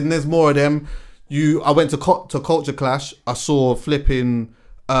there's more of them. I went to Culture Clash. I saw flipping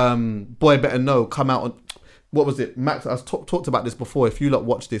Boy Better Know come out on. What was it? Max, I talked about this before. If you lot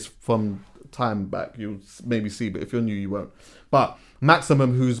watch this from time back, you'll maybe see, but if you're new, you won't. But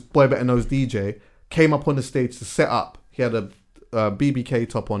Maximum, who's Boy Better Know's DJ, came up on the stage to set up. He had a BBK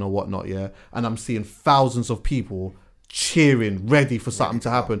top on or whatnot, and I'm seeing thousands of people cheering, ready for something to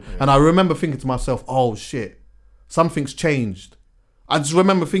happen. Yeah. And I remember thinking to myself, oh shit, something's changed. I just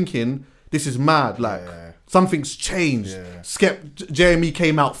remember thinking, this is mad, like... Something's changed. JME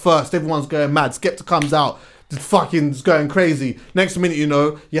came out first. Everyone's going mad. Skepta comes out. Fucking going crazy. Next minute,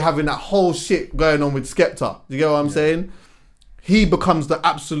 you're having that whole shit going on with Skepta. You get what I'm saying? He becomes the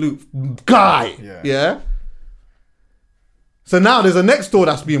absolute guy. Yeah. So now there's a next door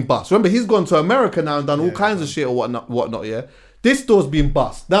that's being bust. Remember, he's gone to America now and done all kinds of shit or whatnot. Yeah. This door's being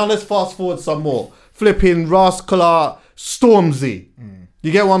bust. Now let's fast forward some more. Flipping Rascal, Stormzy.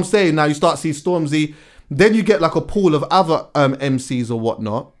 You get what I'm saying? Now you start to see Stormzy. Then you get like a pool of other MCs or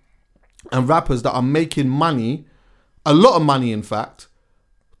whatnot and rappers that are making money, a lot of money in fact,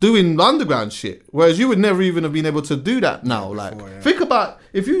 doing underground shit. Whereas you would never even have been able to do that now. Think about,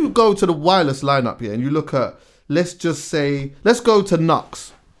 if you go to the Wireless lineup here and you look at, let's go to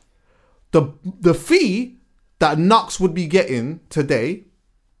Nux. The fee that Nux would be getting today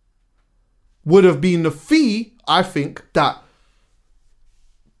would have been the fee, I think, that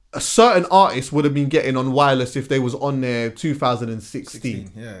a certain artist would have been getting on Wireless if they was on there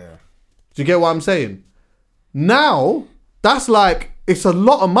 2016. Do you get what I'm saying? Now, that's like, it's a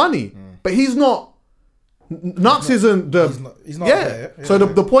lot of money. But he's not... Nux isn't the... He's not there. So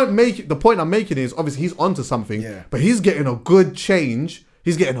the point I'm making is, obviously, he's onto something. But he's getting a good change.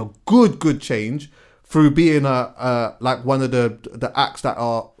 He's getting a good change through being like one of the acts that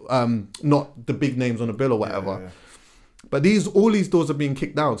are not the big names on the bill or whatever. Yeah. But all these doors are being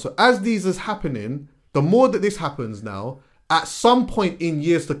kicked down. So as these is happening, the more that this happens now, at some point in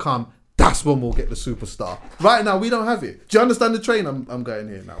years to come, that's when we'll get the superstar. Right now, we don't have it. Do you understand the train I'm going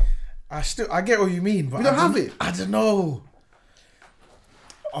here now? I get what you mean, but We don't have it. I don't know.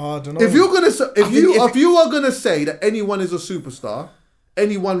 I don't know. If you're gonna say, if you are gonna say that anyone is a superstar,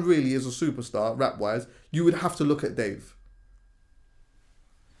 anyone really is a superstar rap wise, you would have to look at Dave.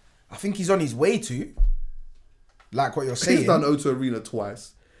 I think he's on his way to, like what you're saying. He's done O2 Arena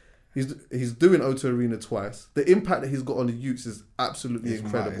twice. He's doing O2 Arena twice. The impact that he's got on the youths is absolutely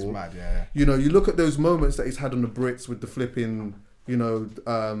incredible. It's mad, yeah. You know, you look at those moments that he's had on the Brits with the flipping,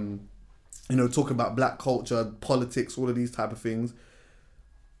 talking about black culture, politics, all of these type of things.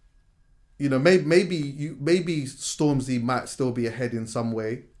 You know, maybe Stormzy might still be ahead in some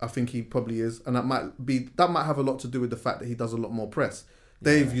way. I think he probably is, and that might have a lot to do with the fact that he does a lot more press.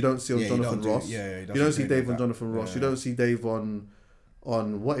 Dave, you don't see on Jonathan Ross. You don't see Dave on Jonathan Ross. You don't see Dave on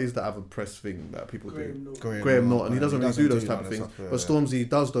what is the other press thing that people do? Graham Norton. He doesn't really do those type of things. But Stormzy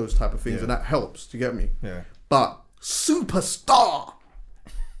does those type of things, and that helps. Do you get me? Yeah. But superstar.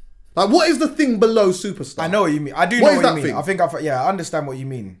 Like, what is the thing below superstar? I know what you mean. I do know what you mean. Thing? I understand what you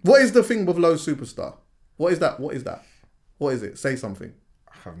mean. What is the thing below superstar? What is that? What is it? Say something.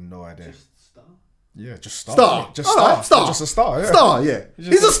 I have no idea. Yeah, just star. Star. Just star. Right, star. Just a star, yeah. Star, yeah.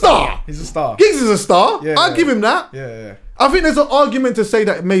 He's a star. He's a star. Giggs is a star. Yeah, I'll give him that. Yeah. I think there's an argument to say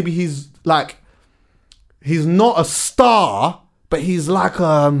that maybe he's not a star, but he's like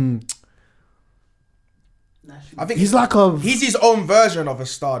I think he's his own version of a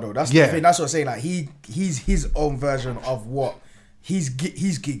star though. That's Yeah. the thing. That's what I'm saying. Like he's his own version of what he's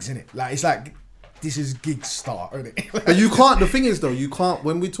Giggs in it. Like it's like this is Giggs star, isn't it? But you can't. The thing is though, you can't.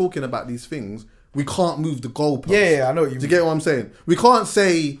 When we're talking about these things, we can't move the goalpost. Yeah, I know what you Do you mean. get what I'm saying? We can't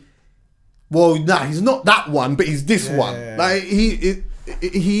say, well, nah, he's not that one, but he's this one. Yeah. Like he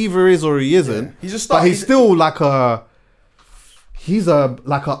either is or he isn't. Yeah. He's a star. But he's still like he's a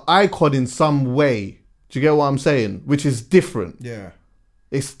icon in some way. Do you get what I'm saying? Which is different. Yeah.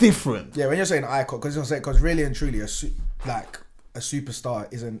 It's different. Yeah, when you're saying icon, because really and truly, a superstar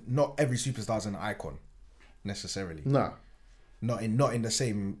isn't. Not every superstar is an icon, necessarily. Nah. Not in the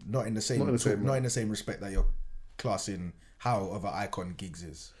same respect that you're classing how of an icon Giggs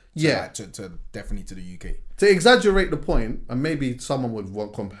is. To definitely to the UK. To exaggerate the point, and maybe someone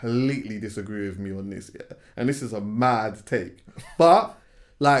would completely disagree with me on this, yeah. And this is a mad take, but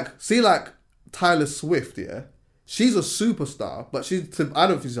Taylor Swift, yeah, she's a superstar, but I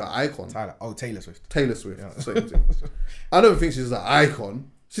don't think she's an icon. Taylor Swift. Taylor Swift, yeah. Same thing. I don't think she's an icon.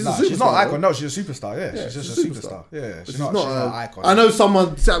 She's a superstar. She's not an icon. No, she's a superstar. Yeah, she's just a superstar. Yeah, she's not an icon. I know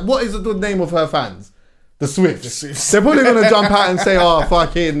someone said, what is the name of her fans? The Swifts. They're probably going to jump out and say, oh,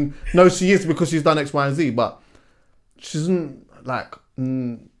 fucking, no, she is because she's done X, Y, and Z, but she's like,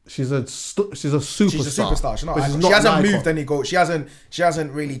 she's a superstar. She's a superstar. She's not. She hasn't moved any goals. She hasn't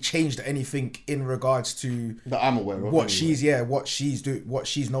really changed anything in regards to that I'm aware of. What she's known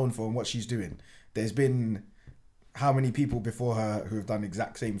for and what she's doing. There's been how many people before her who have done the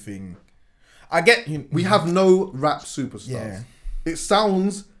exact same thing. We have no rap superstars. Yeah. It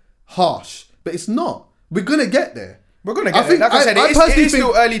sounds harsh, but it's not. We're gonna get there. We're gonna get there. Like I said, it is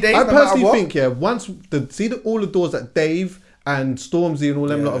still early days. I personally think, yeah, once all the doors that Dave and Stormzy and all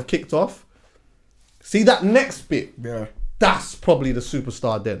them lot have kicked off, see that next bit. Yeah. That's probably the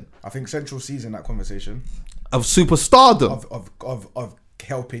superstar then. I think Central sees in that conversation of superstardom of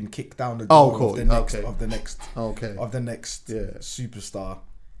helping kick down the door of the next superstar.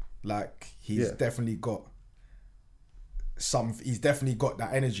 Like he's definitely got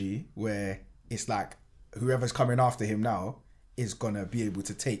that energy where it's like whoever's coming after him now is gonna be able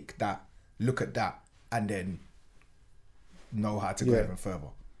to take that, look at that, and then know how to go even further.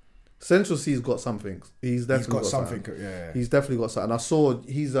 Central C's got something. He's definitely got something. Yeah. He's definitely got something. I saw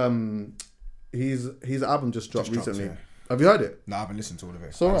his album just dropped recently. Yeah. Have you heard it? No, I haven't listened to all of it.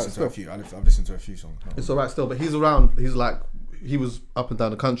 It's alright. I've listened to a few songs. It's alright still, but he's around. He was up and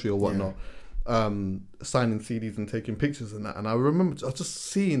down the country or whatnot, signing CDs and taking pictures and that. And I remember I was just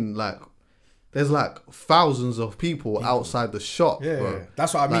seeing there's thousands of people outside the shop. Yeah, bro.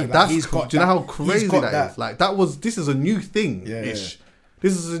 That's what I mean. Do you know how crazy that is? This is a new thing. Yeah.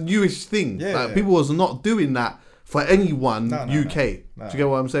 This is a newish thing. Yeah, people was not doing that for anyone UK. No. Do you get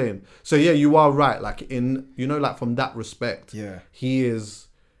what I'm saying? So yeah, you are right. From that respect,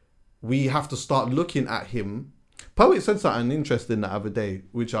 we have to start looking at him. Poet said something interesting the other day,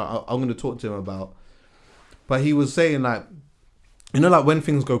 which I'm going to talk to him about. But he was saying you know, like when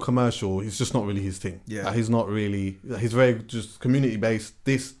things go commercial, it's just not really his thing. Yeah. Like, he's not really. He's very just community based.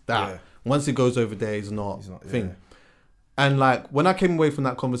 This, that. Yeah. Once it goes over there, he's not thing. yeah. And like when I came away from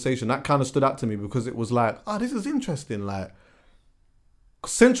that conversation, that kind of stood out to me because it was like, oh, this is interesting. Like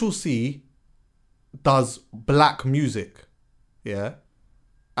Central C does black music, yeah,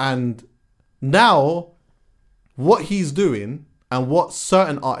 and now what he's doing and what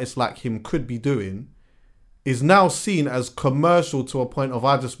certain artists like him could be doing is now seen as commercial to a point of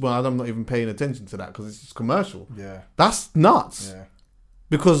I'm not even paying attention to that because it's just commercial. Yeah, that's nuts. yeah.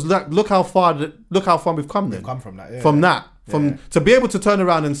 Because look how far we've come. Then We've come from that. Yeah. To be able to turn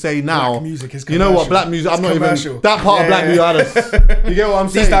around and say now, Black music is you know what, commercial. black music. I'm It's not commercial. even that part of black music. You get what I'm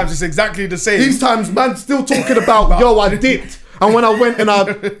saying? These times it's exactly the same. These times, man, still talking about yo, I dipped, and when I went and I,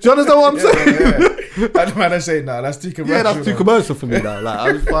 do you understand what I'm saying? Yeah. And man, I say no, that's too commercial. Yeah, that's too man. commercial for me now. Like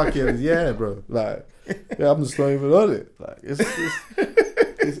I was fucking bro. Like I'm just not even on it. Like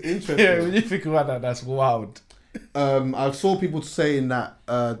it's interesting. Yeah, when you think about that, that's wild. I saw people saying that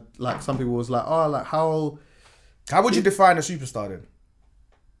like some people was like, oh, like how would you define a superstar then?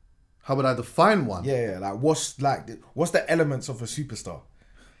 How would I define one? Yeah, like what's the elements of a superstar?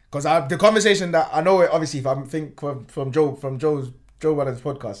 Because the conversation that I know, obviously, if I think from Joe Budden's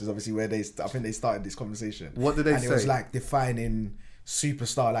podcast is obviously where I think they started this conversation. What did they say? And it was like defining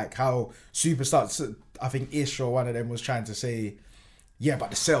superstar, like how superstars. I think Ish or one of them was trying to say, yeah, but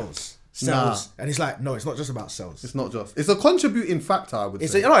the sales. Nah. And it's like, no, it's not just about sales. It's not just. It's a contributing factor, I would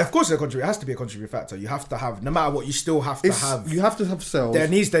say. No, of course it's a contributing. It has to be a contributing factor. You have to have, no matter what, you still have to have. You have to have sales. There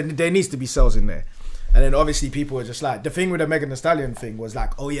needs to be sales in there. And then obviously people are just like, the thing with the Megan Thee Stallion thing was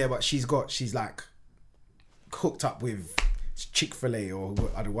like, oh yeah, but she's like hooked up with Chick-fil-A or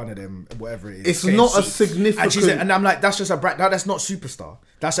one of them, whatever it is. It's KFC. not a significant. And I'm like, that's just a brand. That's not superstar.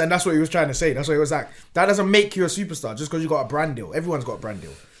 That's what he was trying to say. That's what he was like. That doesn't make you a superstar just because you got a brand deal. Everyone's got a brand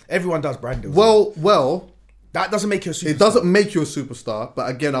deal. Everyone does brand deals. Well, that doesn't make you a superstar. it doesn't make you a superstar, but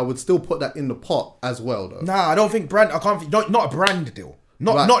again, I would still put that in the pot as well, though. Nah, I don't think brand. I can't. Not a brand deal.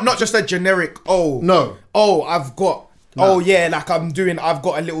 Not just a generic. No. I've got. No. Oh yeah, like I've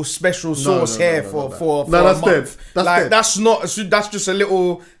got a little special sauce here for that's a month. dead. That's like dead. that's not. That's just a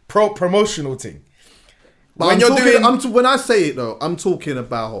little promotional thing. But when I say it though, I'm talking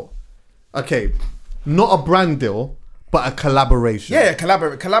about not a brand deal. But a collaboration. Yeah,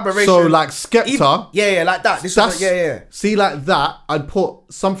 collaboration. So like Skepta. Yeah, like that. See, like that, I'd put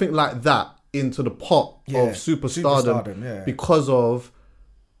something like that into the pot of superstardom because of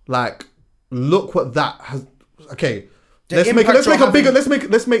like, look what that has. Okay, let's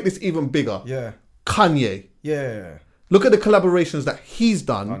make this even bigger. Yeah, Kanye. Yeah, look at the collaborations that he's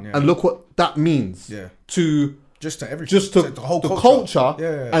done, and look what that means. Yeah, to everything, just to the whole the culture.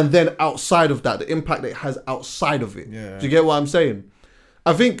 And then outside of that, the impact that it has outside of it. Yeah. Do you get what I'm saying?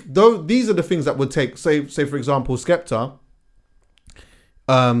 I think though these are the things that would take, say for example, Skepta.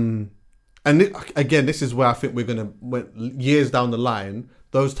 Again, this is where I think years down the line,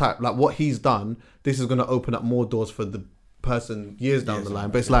 those type like what he's done. This is gonna open up more doors for the person years down the line.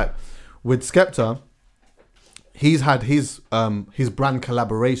 But it's like with Skepta. He's had his brand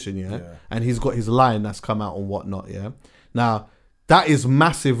collaboration, and he's got his line that's come out and whatnot, Now, that is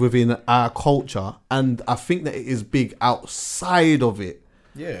massive within our culture, and I think that it is big outside of it.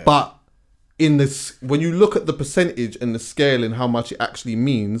 Yeah. But when you look at the percentage and the scale and how much it actually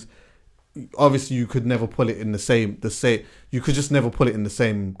means, obviously you could never put it in the same. You could just never put it in the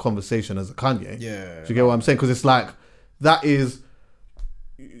same conversation as a Kanye. Yeah. Do you get what I'm saying? Because it's like that is.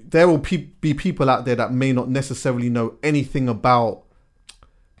 There will be people out there that may not necessarily know anything about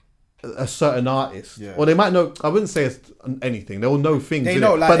a certain artist, or they might know. I wouldn't say it's anything. They'll know things, but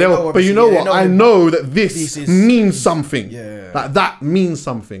you know what? I know that this means something. Yeah, like that means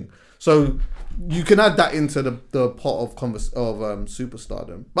something. So you can add that into the pot of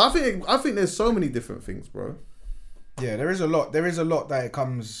superstardom. But I think there's so many different things, bro. Yeah, there is a lot. There is a lot that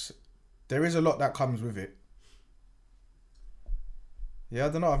comes with it. Yeah, I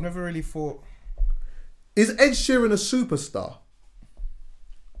don't know. I've never really thought. Is Ed Sheeran a superstar?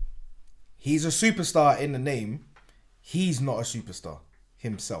 He's a superstar in the name. He's not a superstar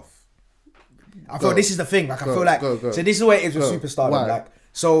himself. I feel this is the thing. Like I feel like so. This is the way it is with superstardom. Why? Like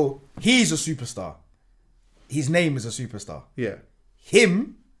so, he's a superstar. His name is a superstar. Yeah.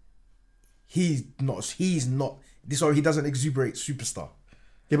 Him. He's not. He doesn't exuberate superstar.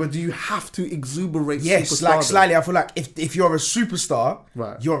 Yeah, but do you have to exuberate? Yes, like slightly. I feel like if you're a superstar,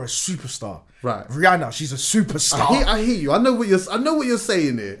 right, you're a superstar. Right. Rihanna, she's a superstar. I hear you. I know what you're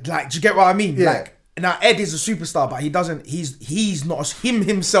saying here. Like, do you get what I mean? Yeah. Like, now Ed is a superstar, but he doesn't. He's not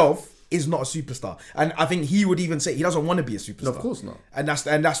himself. is not a superstar. And I think he would even say he doesn't want to be a superstar. Of course not. And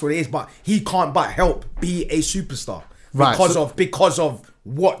that's what it is. But he can't but help be a superstar Right, because of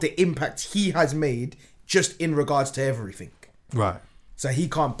what the impact he has made just in regards to everything. Right. So he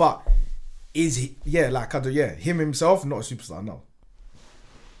can't. But is he? Yeah, like him himself, not a superstar. No.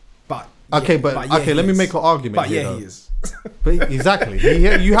 But Okay, let me make an argument. But here, yeah, though. he is. But exactly,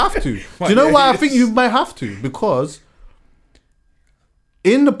 you have to. Do you know why I think you might have to? Because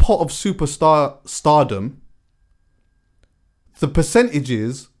in the pot of stardom, the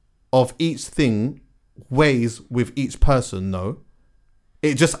percentages of each thing weighs with each person. No,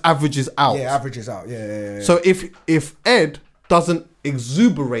 it just averages out. Yeah, averages out. Yeah. So if Ed doesn't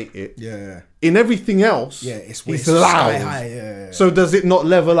exuberate it, in everything else, it's he's sky loud. high. Yeah. So does it not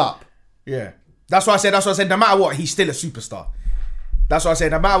level up? Yeah. That's what I said. No matter what, he's still a superstar. That's what I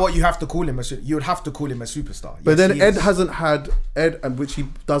said. No matter what, you have to call him you would have to call him a superstar. But Yes, then he Ed is. hasn't had and which he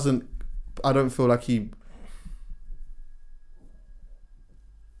doesn't. I don't feel like he.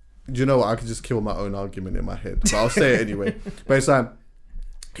 Do you know what? I could just kill my own argument in my head, but I'll say it anyway. But it's like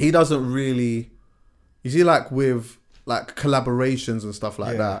he doesn't really. You see, like with like collaborations and stuff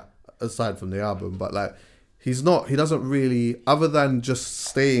like that, aside from the album, but like. He doesn't really, other than just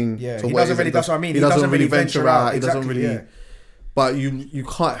staying. Yeah, to he where doesn't really. That's what I mean. He doesn't really venture out. He Exactly, doesn't really. yeah. But you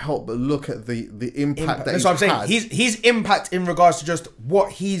can't help but look at the impact that That's what I'm saying. had. His impact in regards to just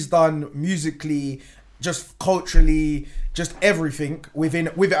what he's done musically, just culturally, just everything with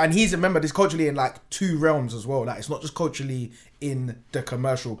it. And he's, remember, this culturally in like two realms as well. Like it's not just culturally in the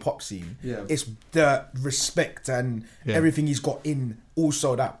commercial pop scene. Yeah. It's the respect and everything he's got in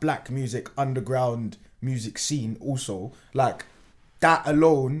also that black music underground music scene also, like that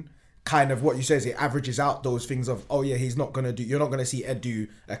alone kind of what you say is it averages out those things of you're not gonna see Ed do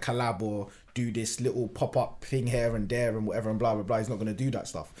a collab or do this little pop-up thing here and there and whatever and blah blah blah. He's not gonna do that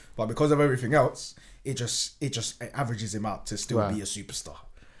stuff, but because of everything else it averages him out to still be a superstar.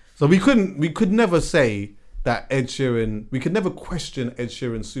 So we could never say that Ed Sheeran, we could never question Ed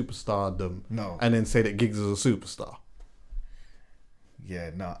Sheeran's superstardom and then say that Giggs is a superstar.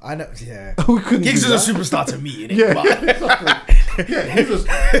 Yeah, no, I know. Yeah, Giggs is a superstar to me, innit?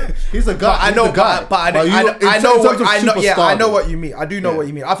 He's a guy. But I know, he's a guy. but I know what you mean. I do know what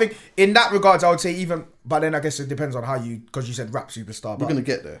you mean. I think in that regards, I would say even, but then I guess it depends on how because you said rap superstar. We're gonna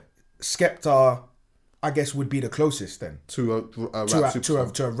get there. Skepta, I guess, would be the closest then to a rap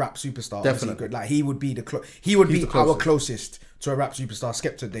superstar. Definitely, like he would be our closest to a rap superstar.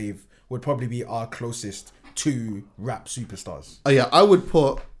 Skepta Dave would probably be our closest to rap superstars. I would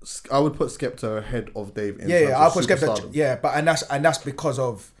put Skepta ahead of Dave. I'll put Skepta. Yeah, but and that's because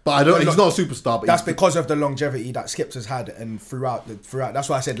of. But I don't. He's not a superstar. But that's because of the longevity that Skepta's had, and throughout. That's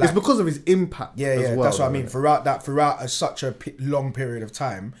why I said. Like, it's because of his impact. Yeah, well, that's what I mean. Throughout such a long period of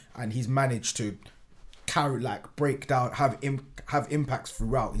time, and he's managed to break down, have impacts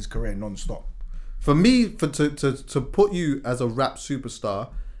throughout his career non-stop. For me, to put you as a rap superstar,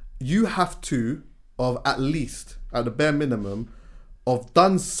 you have to. Of at least, at the bare minimum, of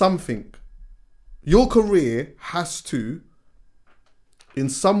done something. Your career has to, in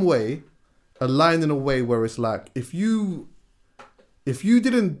some way, align in a way where it's like, if you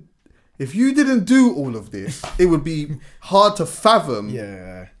didn't do all of this, it would be hard to fathom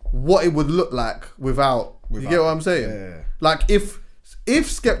what it would look like without you get what I'm saying? Yeah. Like if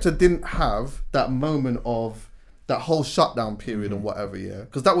Skepta didn't have that moment of that whole shutdown period and whatever,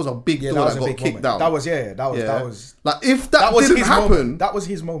 because that was a big door that got kicked out. That was like if that didn't happen, that was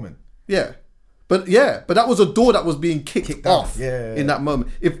his moment. But that was a door that was being kicked off in that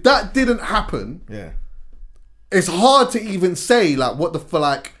moment. If that didn't happen, it's hard to even say like what the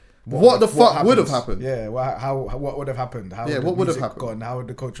fuck would have happened. Yeah, what would have happened? What would have happened? How would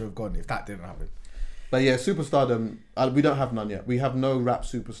the culture have gone if that didn't happen? But superstardom, we don't have none yet. We have no rap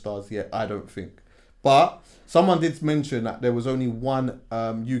superstars yet, I don't think. But someone did mention that there was only one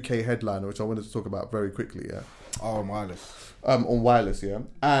UK headliner, which I wanted to talk about very quickly. On Wireless. On Wireless,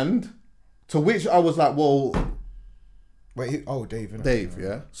 and to which I was like, well, wait, Dave.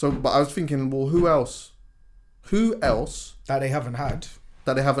 Dave, So, but I was thinking, well, who else that they haven't had?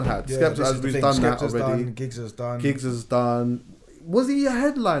 Skepta has done that already. Giggs has done. Giggs done. Was he a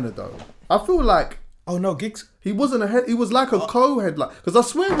headliner though? I feel like. Oh no, Giggs. He wasn't a head. He was like a co-headliner because I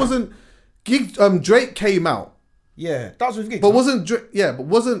swear it wasn't. Drake came out. Yeah, that was with Giggs. But wasn't Drake? Yeah, but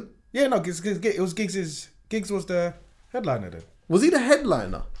wasn't. Yeah, no, it was Giggs. Giggs was the headliner then. Was he the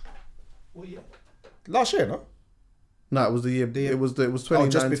headliner? Well, yeah. Last year, no. No, it was the year. It was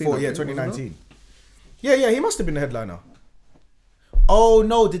 2019. Just before, 2019. Yeah, he must have been the headliner. Oh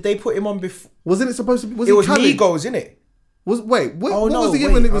no, did they put him on before? Wasn't it supposed to be? Was Migos, innit? What was the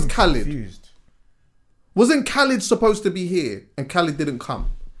year when it was Khaled? Confused. Wasn't Khaled supposed to be here and Khaled didn't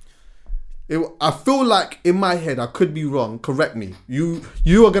come? I feel like in my head, I could be wrong. Correct me. You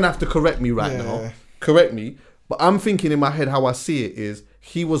are gonna have to correct me right now. Correct me. But I'm thinking in my head how I see it is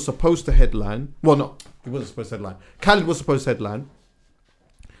he was supposed to headline. Well, no, he wasn't supposed to headline. Khaled was supposed to headline.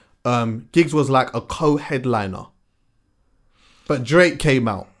 Giggs was like a co-headliner. But Drake came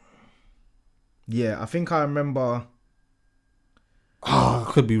out. Yeah, I think I remember. I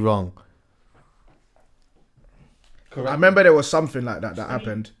could be wrong. Correct. I remember there was something like that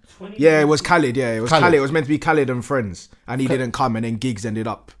happened. Yeah, it was Khaled. Yeah, it was Khaled. It was meant to be Khaled and friends, and he didn't come, and then Giggs ended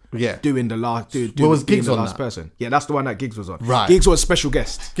up doing the last. Was Giggs the on last that? person? Yeah, that's the one that Giggs was on. Right. Giggs was special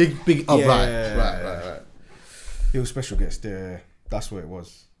guest. Right. He was special guest. Yeah, that's what it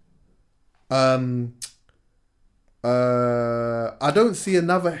was. I don't see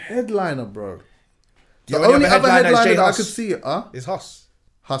another headliner, bro. The only other headliner that I could see is Huss.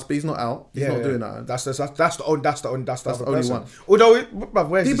 Huss, but he's not out. He's not doing that. That's the only one. Although,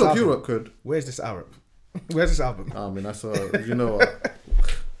 where's this D-Block album? Europe could. Where's this album? Where's this album? I mean, that's you know what.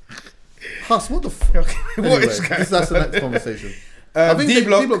 Huss, what the fuck? Anyway, What is that's the next conversation. I think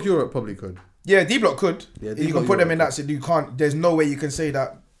D-Block Europe probably could. Yeah, D-Block could. Yeah, you can put them in that. So you can't. There's no way you can say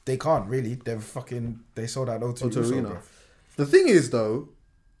that they can't. Really, they sold out O2 Arena. The thing is, though,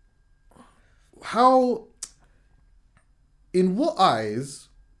 how, in what eyes?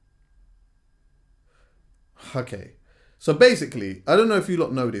 Okay, so basically, I don't know if you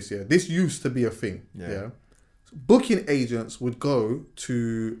lot know this. Yeah, this used to be a thing. Yeah, booking agents would go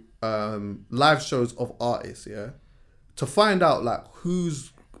to live shows of artists. Yeah, to find out like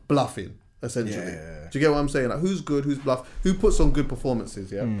who's bluffing. Essentially, do you get what I'm saying? Like who's good, who's bluff, who puts on good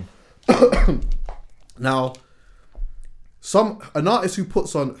performances? Yeah. Now, an artist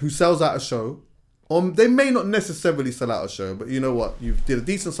who sells out a show, they may not necessarily sell out a show, but you know what? You've did a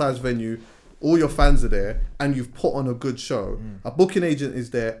decent sized venue, all your fans are there, and you've put on a good show. A booking agent is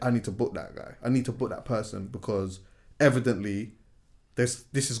there. I need to book that guy. I need to book that person because evidently, this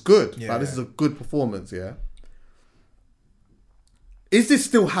is good. Yeah. Like, this is a good performance. Yeah. Is this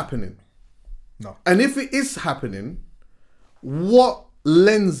still happening? No. And if it is happening, what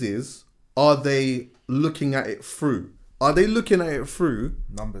lenses are they looking at it through? Are they looking at it through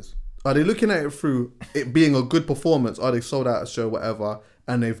numbers? Are they looking at it through it being a good performance? Are they sold out a show, whatever,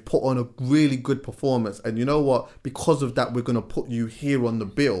 and they've put on a really good performance? And you know what? Because of that, we're going to put you here on the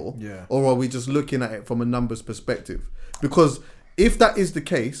bill. Yeah. Or are we just looking at it from a numbers perspective? Because if that is the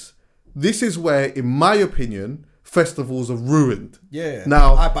case, this is where, in my opinion, festivals are ruined. Yeah.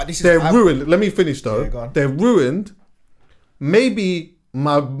 Now, they're ruined. Let me finish though. Yeah, go on. They're ruined. Maybe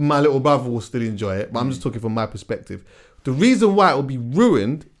my little brother will still enjoy it, but I'm just talking from my perspective. The reason why it will be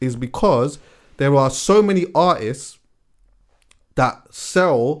ruined is because there are so many artists that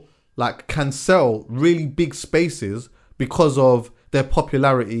can sell really big spaces because of their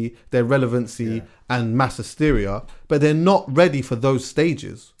popularity, their relevancy, and mass hysteria, but they're not ready for those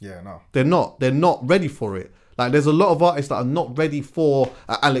stages. Yeah, no. They're not ready for it. Like, there's a lot of artists that are not ready for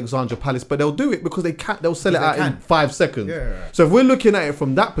Alexandra Palace, but they'll do it because they'll sell it out in 5 seconds. Yeah. So if we're looking at it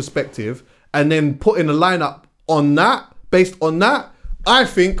from that perspective and then putting a lineup on that, based on that, I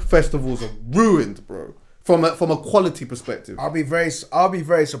think festivals are ruined, bro. From a quality perspective. I'll be very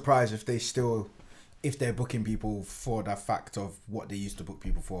surprised if they're booking people for the fact of what they used to book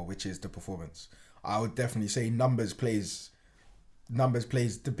people for, which is the performance. I would definitely say numbers plays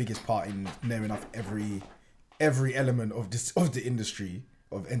the biggest part in near enough every element of the industry,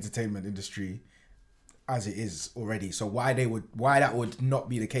 of entertainment industry, as it is already. So why that would not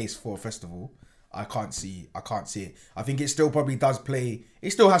be the case for a festival, I can't see it. I think it still probably does play.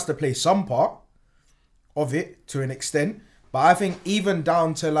 It still has to play some part of it to an extent, but I think even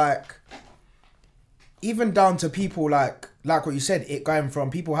down to people like what you said, it going from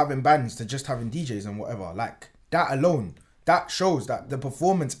people having bands to just having DJs and whatever, like that alone, that shows that the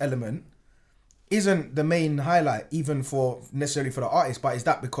performance element isn't the main highlight, even necessarily for the artist, but is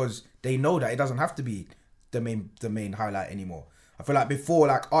that because they know that it doesn't have to be the main highlight anymore. I feel like before,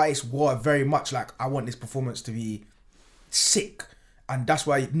 like, artists were very much like, I want this performance to be sick, and that's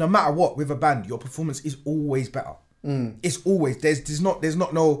why no matter what with a band, your performance is always better. It's always there's not,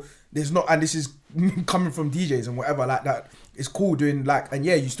 and this is coming from DJs and whatever like that. It's cool doing like, and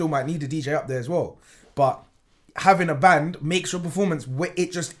yeah, you still might need a DJ up there as well, but having a band makes your performance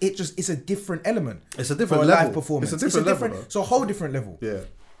it's a different element. It's a different for a level. live performance. It's a different level. It's a whole different level. Yeah.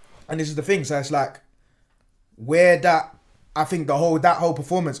 And this is the thing. So it's like where that, I think that whole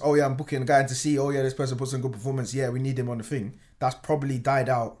performance. Oh yeah, I'm booking a guy to see. Oh yeah, this person puts on good performance. Yeah, we need him on the thing. That's probably died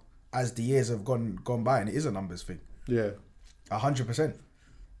out as the years have gone by, and it is a numbers thing. Yeah. 100%.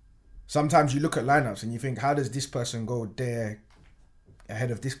 Sometimes you look at lineups and you think, how does this person go there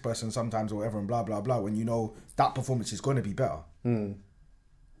ahead of this person sometimes or whatever and blah, blah, blah, when you know that performance is going to be better.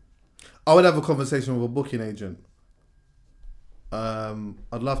 I would have a conversation with a booking agent.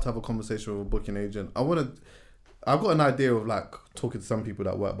 I'd love to have a conversation with a booking agent. I've got an idea of like talking to some people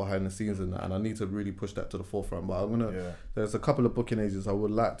that work behind the scenes and that, and I need to really push that to the forefront. But there's a couple of booking agents I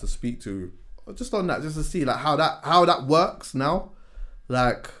would like to speak to just on that, just to see like how that works now.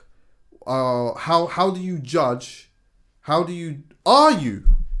 Like, how do you judge? Are you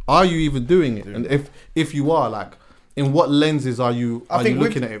even doing it? And if you are, like, in what lenses are you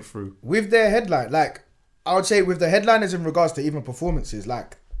looking at it through? With their headline, like, I would say with the headliners in regards to even performances,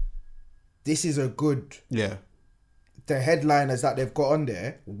 like, this is a good... Yeah. The headliners that they've got on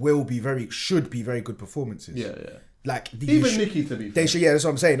there should be very good performances. Yeah. Like, even Nicki, to be fair. They should, yeah, that's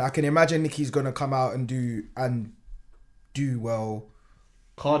what I'm saying. I can imagine Nicki's going to come out and do well.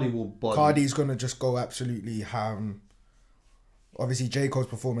 Cardi will body. Cardi's going to just go absolutely ham. Obviously, J. Cole's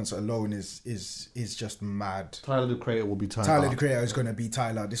performance alone is just mad. Tyler, the Creator, will be Tyler. Tyler, the Creator, is going to be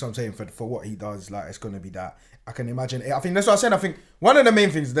Tyler. This is what I'm saying, for what he does. Like, it's going to be that. I can imagine. I think that's what I said. I think one of the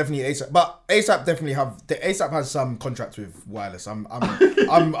main things is definitely ASAP. But ASAP definitely ASAP has some contracts with Wireless.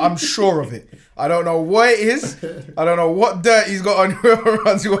 I'm sure of it. I don't know what it is. I don't know what dirt he's got on whoever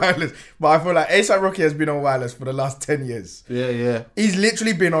runs Wireless. But I feel like ASAP Rocky has been on Wireless for the last 10 years. Yeah. He's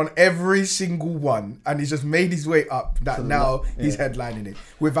literally been on every single one, and he's just made his way up. He's headlining it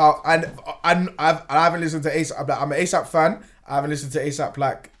without. And I haven't listened to ASAP. I'm an ASAP fan. I haven't listened to ASAP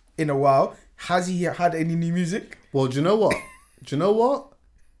like in a while. Has he had any new music? Well, do you know what?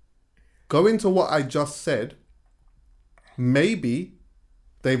 Going to what I just said, maybe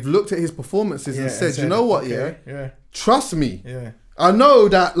they've looked at his performances and said, you know what, trust me. Yeah. I know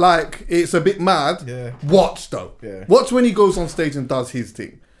that, like, it's a bit mad. Yeah. Watch, though. Yeah. Watch when he goes on stage and does his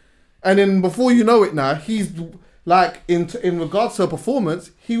thing. And then before you know it now, he's, like, in regards to a performance,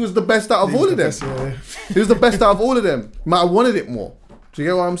 he was the best out of all of them. He was the best out of all of them. Might have wanted it more. Do you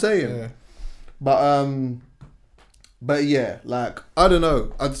get what I'm saying? Yeah. But yeah, like, I don't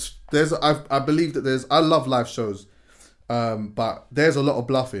know. I believe that I love live shows, but there's a lot of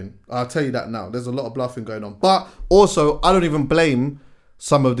bluffing. I'll tell you that now. There's a lot of bluffing going on. But also, I don't even blame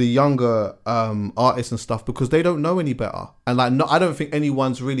some of the younger artists and stuff because they don't know any better. And like, I don't think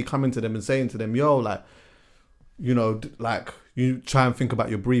anyone's really coming to them and saying to them, yo, like, you know, like, you try and think about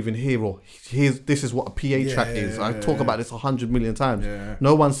your breathing here, or this is what a PA track is. I talk about this 100 million times. Yeah.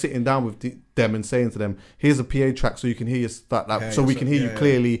 No one's sitting down with them and saying to them, here's a PA track so you can hear we can hear you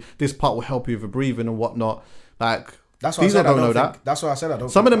clearly. This part will help you with the breathing and whatnot. Like, that's what these I said. don't know that. That's what I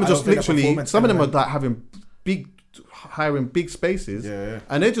said. Some of them are just literally, some of them are like hiring big spaces,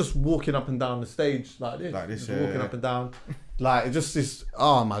 and they're just walking up and down the stage like this, walking up and down, like it just is.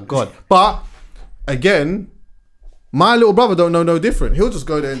 Oh my god! But again, my little brother don't know no different. He'll just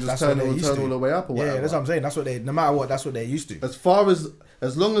go there and just turn all the way up or whatever. Yeah, that's what I'm saying. No matter what, that's what they're used to.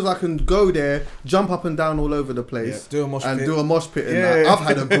 As long as I can go there, jump up and down all over the place, do a mosh pit in that. I've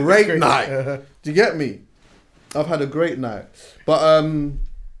had a great night. Do you get me? I've had a great night. But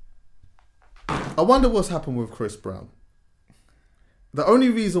I wonder what's happened with Chris Brown. The only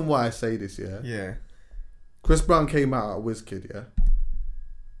reason why I say this, Chris Brown came out at WizKid,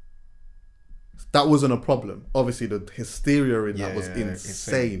 that wasn't a problem. Obviously, the hysteria in that was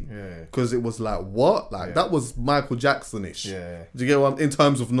insane. Because it was like, what? Like, that was Michael Jackson-ish. Yeah. Do you get what in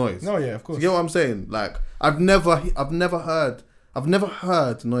terms of noise? No, yeah, of course. Do you get what I'm saying? Like, I've never heard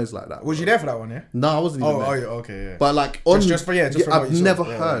noise like that. Was you there for that one, yeah? No, I wasn't even there. Oh, yeah, okay, yeah. But like, I've never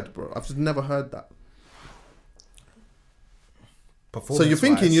heard, bro. I've just never heard that. So you're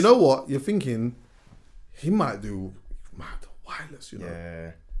thinking, you know what? You're thinking, he might do wireless, you know?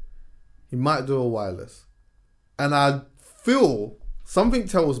 Yeah. He might do a wireless. And I feel, something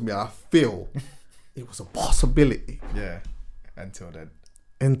tells me, it was a possibility. Yeah. Until then.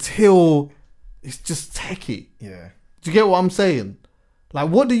 Until it's just techie. Yeah. Do you get what I'm saying? Like,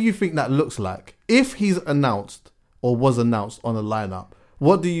 what do you think that looks like? If he's announced or was announced on a lineup,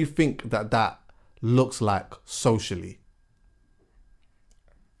 what do you think that looks like socially?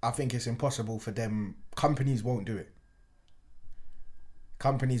 I think it's impossible for them. Companies won't do it.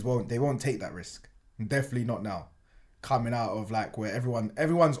 Companies won't take that risk. Definitely not now. Coming out of like where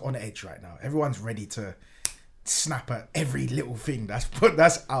everyone's on edge right now. Everyone's ready to snap at every little thing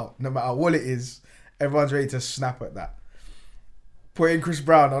that's out. No matter what it is, everyone's ready to snap at that. Putting Chris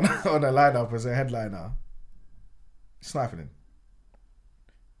Brown on a lineup as a headliner. It's not happening.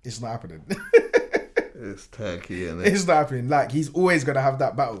 It's not happening. It's turkey, isn't it? It's not happening. Like, he's always gonna have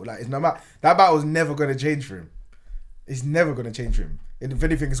that battle. Like, it's no matter, that battle's never gonna change for him. It's never gonna change for him. And if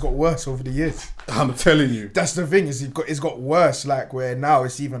anything, it's got worse over the years. I'm telling you. That's the thing, is it's got worse, like where now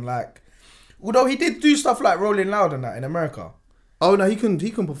it's even like, although he did do stuff like Rolling Loud and that in America. Oh no, he can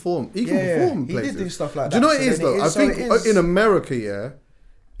perform. He can perform he places. did do stuff like that. Do you know what it is then though? I think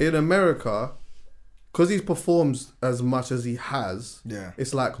in America, because he performs as much as he has,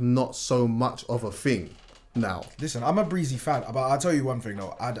 it's like not so much of a thing now. Listen, I'm a Breezy fan, but I'll tell you one thing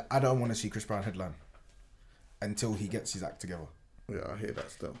though. I don't want to see Chris Brown headline until he gets his act together. Yeah, I hear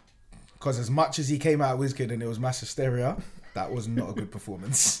that still. Because as much as he came out with WizKid and it was mass hysteria, that was not a good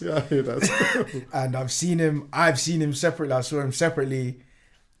performance. Yeah, I hear that still. And I've seen him separately. I saw him separately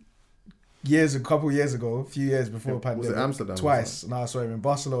a couple years ago, a few years before the pandemic. Was it Amsterdam? Twice. And I saw him in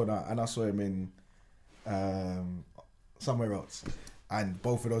Barcelona and I saw him in somewhere else. And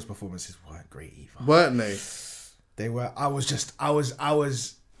both of those performances weren't great either. Weren't they? They were. I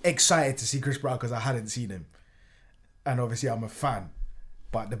was excited to see Chris Brown because I hadn't seen him. And obviously I'm a fan,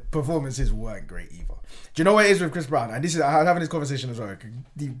 but the performances weren't great either. Do you know what it is with Chris Brown? And I'm having this conversation as well. I can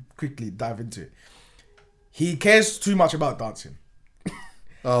quickly dive into it. He cares too much about dancing.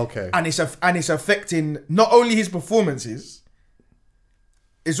 Oh, okay. And it's affecting not only his performances,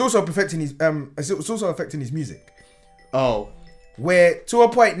 it's also affecting his music. Oh. Where to a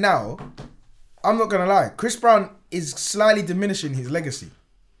point now, I'm not gonna lie, Chris Brown is slightly diminishing his legacy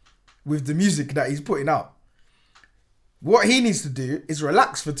with the music that he's putting out. What he needs to do is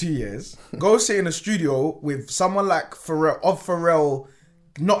relax for 2 years, go sit in a studio with someone like Pharrell.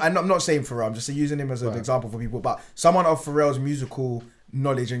 I'm not saying Pharrell, I'm just using him as an example for people, but someone of Pharrell's musical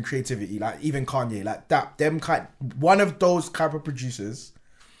knowledge and creativity, like even Kanye, like that. One of those type of producers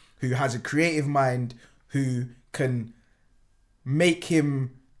who has a creative mind, who can make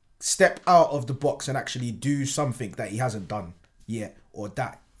him step out of the box and actually do something that he hasn't done yet, or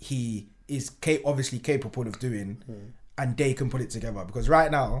that he is obviously capable of doing. And they can put it together, because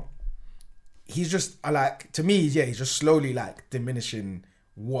right now he's just to me, he's just slowly like diminishing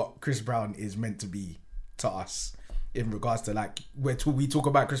what Chris Brown is meant to be to us in regards to like we talk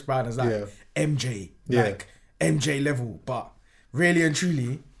about Chris Brown as like MJ, like MJ level, but really and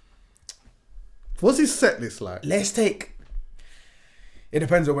truly, what's his set list like? It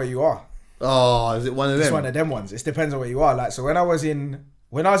depends on where you are. Oh, is it one of them? It's one of them ones. It depends on where you are. Like, so when I was in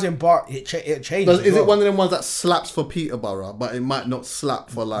Bar, it changed. Is it one of them ones that slaps for Peterborough, but it might not slap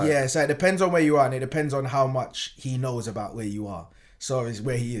for like... Yeah, so it depends on where you are, and it depends on how much he knows about where you are. So it's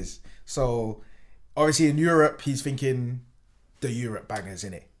where he is. So obviously in Europe, he's thinking the Europe bangers,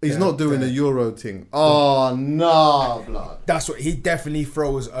 innit? He's not doing the Euro thing. Oh, no, blood. That's what he definitely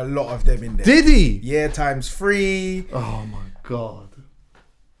throws a lot of them in there. Did he? Yeah, ×3. Oh my God.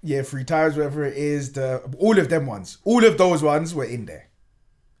 Yeah, 3 times, whatever it is. All of them ones. All of those ones were in there.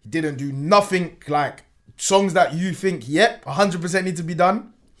 He didn't do nothing like songs that you think, 100% need to be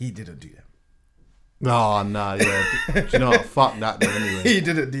done. He didn't do them. Oh, nah, yeah. Do you know what? Fuck that then anyway. He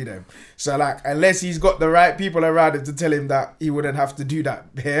didn't do them. So like, unless he's got the right people around him to tell him that he wouldn't have to do that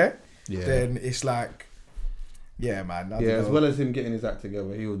here, then it's like, yeah, man. As well as him getting his act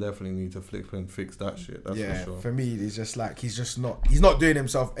together, he will definitely need to flip and fix that shit. That's for sure. For me, it's just like, he's not doing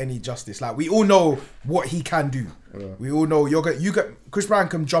himself any justice. Like, we all know what he can do. Yeah. We all know Chris Brown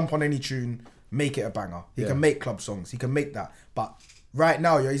can jump on any tune, make it a banger. He can make club songs. He can make that. But right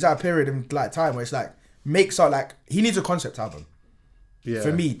now, he's at a period in like time where it's like, he needs a concept album. Yeah.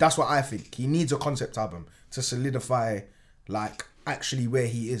 For me, that's what I think. He needs a concept album to solidify like actually where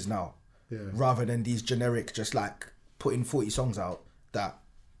he is now. Yeah. Rather than these generic, just like putting 40 songs out that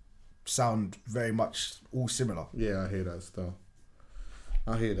sound very much all similar. Yeah, I hear that stuff.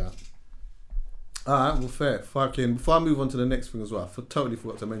 I hear that. Alright, well, fair. Fucking, before I move on to the next thing as well, I totally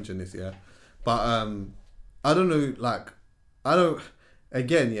forgot to mention this, but I don't know, like, I don't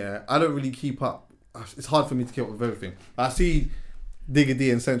really keep up. It's hard for me to keep up with everything. I see Digga D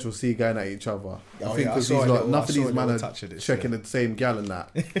and Central C going at each other. I think because enough of these men are checking the same gal and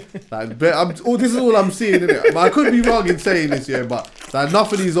that. Like, this is all I'm seeing, innit? But I could be wrong in saying this, but like,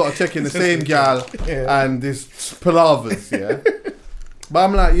 enough of these are checking the same gal and this palavers, But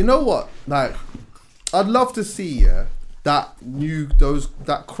I'm like, you know what? Like, I'd love to see that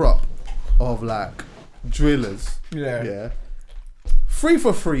crop of like drillers, 3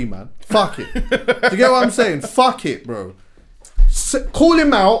 for 3, man. Fuck it. Do you get what I'm saying? Fuck it, bro. Call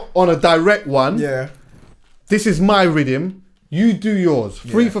him out on a direct one. Yeah. This is my rhythm. You do yours.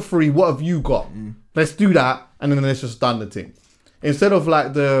 3 for 3. What have you got? Let's do that, and then let's just done the thing. Instead of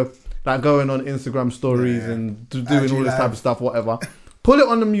like going on Instagram stories and doing all this type of stuff, whatever. Pull it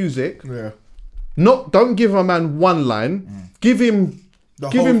on the music. Yeah. Don't give a man one line. Give him the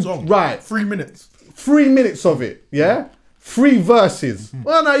whole song. Right. 3 minutes. 3 minutes of it, yeah? 3 verses.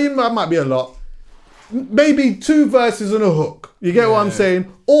 Well, no, that might be a lot. Maybe 2 verses and a hook. You get what I'm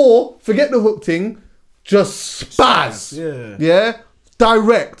saying? Or, forget the hook thing, just spaz. Yeah?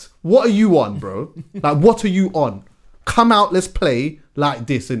 Direct. What are you on, bro? Like, what are you on? Come out, let's play like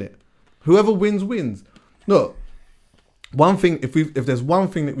this, innit? Whoever wins, wins. Look, one thing, if there's one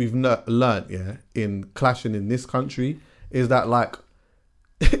thing that we've learned, yeah, in clashing in this country, is that, like,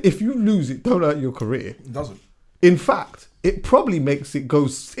 if you lose, it don't hurt your career. It doesn't. In fact, it probably makes it go,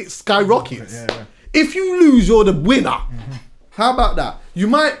 it skyrockets. Yeah. If you lose, you're the winner. How about that? You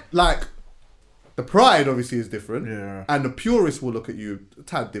might, like, the pride obviously is different. Yeah. And the purists will look at you a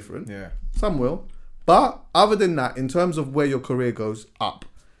tad different. Yeah. Some will. But other than that, in terms of where your career goes up,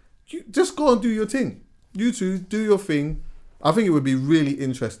 you just go and do your thing. You two, do your thing. I think it would be really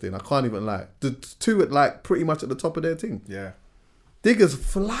interesting. I can't even lie. The two at, like, pretty much at the top of their thing. Yeah. Digger's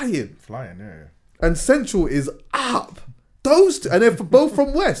flying. Yeah. And Central is up. Those two, and they're both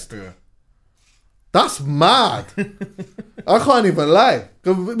from West. Yeah. That's mad. I can't even lie.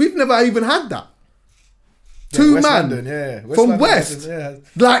 'Cause we've never even had that. Two West man London, yeah. from London, West. yeah.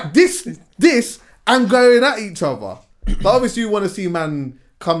 Like this, and going at each other. But obviously you want to see man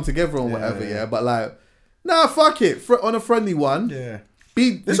come together or whatever, yeah. But like, nah, fuck it. On a friendly one. Yeah.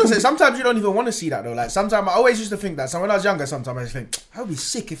 This was it. Sometimes you don't even want to see that though. Like sometimes I always used to think that. So when I was younger, sometimes I used to think I would be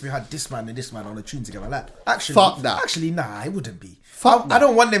sick if we had this man and this man on a tune together. Like actually, fuck that. Actually, nah, it wouldn't be. Fuck I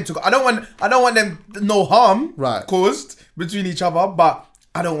don't want them to go. I don't want them no harm caused between each other, but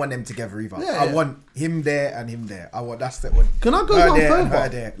I don't want them together either. Yeah, I want him there and him there. that's the one. Can I go her one there further? and her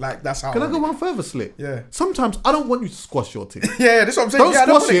there. Like that's how. Can I go one further, Slick? Yeah. Sometimes I don't want you to squash your team. Yeah, that's what I'm saying. Don't yeah,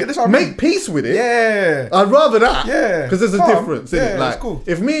 squash it. it. Make peace with it. Yeah. I'd rather that. Yeah. Because there's a Calm. difference, Yeah, innit? Like, it's cool.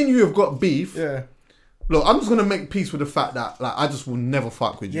 if me and you have got beef, Yeah. look, I'm just gonna make peace with the fact that, like, I just will never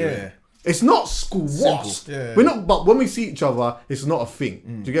fuck with you. Yeah. It's not squashed. Yeah. We're not, but when we see each other, it's not a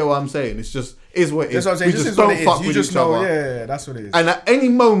thing. Do you get what I'm saying? It's just is what it is. That's what I'm saying. We This just is what don't it is. fuck You with just each know. other. Yeah, that's what it is. And at any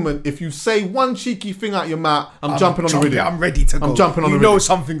moment, if you say one cheeky thing out your mouth, I'm jumping on the rhythm. I'm ready to go. I'm jumping on the You rhythm. know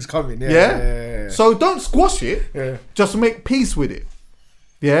something's coming. Yeah? So don't squash it. Yeah. Just make peace with it.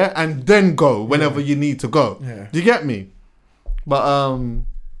 Yeah? And then go whenever you need to go. Yeah. Do you get me? But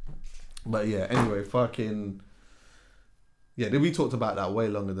yeah, anyway, fucking... Yeah, we talked about that way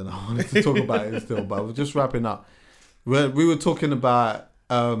longer than I wanted to talk about it still, but we're just wrapping up. We were talking about,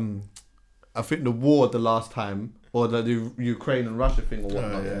 I think, the war the last time, or the Ukraine and Russia thing or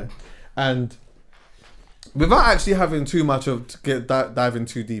whatnot. yeah. And without actually having too much diving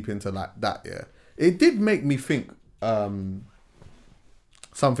too deep into like that, yeah, it did make me think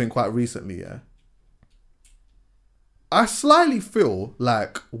something quite recently, yeah. I slightly feel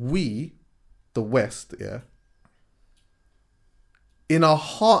like we, the West, yeah, in our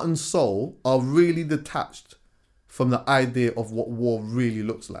heart and soul, are really detached from the idea of what war really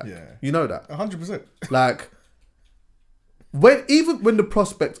looks like. Yeah. You know that? 100%. Like, even when the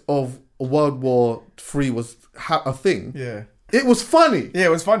prospect of World War III was a thing, Yeah. it was funny. Yeah,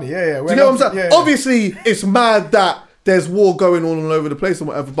 it was funny. Yeah. Do you know what I'm saying? Yeah. Obviously, it's mad that there's war going on all over the place and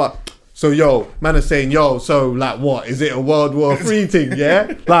whatever, but... So, man is saying, so, like, what? Is it a World War III thing,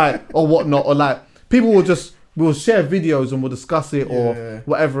 yeah? Like, or whatnot, or like, people will share videos and we'll discuss it or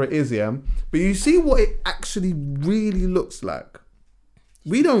whatever it is, yeah? But you see what it actually really looks like.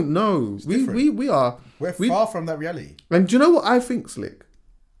 We don't know. We're far from that reality. And do you know what I think, Slick?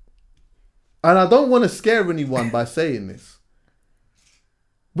 And I don't want to scare anyone by saying this.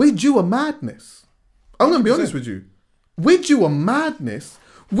 We're due a madness. I'm going to be honest with you. We're due a madness.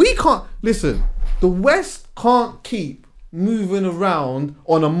 We can't... Listen, the West can't keep moving around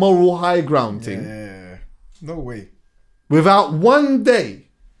on a moral high ground thing. Yeah. No way. Without one day,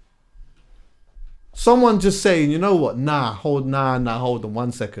 someone just saying, you know what? Hold on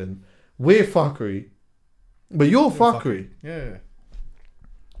 1 second. We're fuckery, but you're fuckery. Yeah.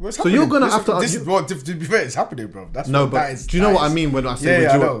 So you're gonna have to. To be fair, it's happening, bro. That's no, what but that is, do you know what I mean when I say?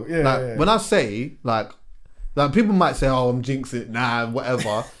 Yeah, I know. Yeah, like, when I say like people might say, "Oh, I'm jinxing it,"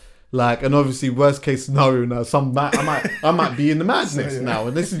 whatever. Like, and obviously, worst case scenario now, I might be in the madness now,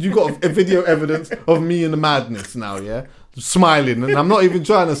 and this is you got a video evidence of me in the madness now, yeah, smiling, and I'm not even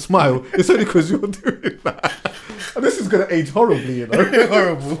trying to smile. It's only because you're doing that. And this is gonna age horribly, you know.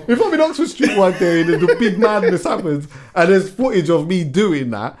 Horrible. If I'm in Oxford Street one day and the big madness happens, and there's footage of me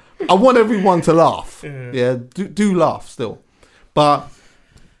doing that, I want everyone to laugh. Yeah, do laugh still, but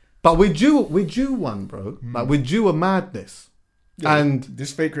we're due one, bro. Like we're due a madness. Yeah, and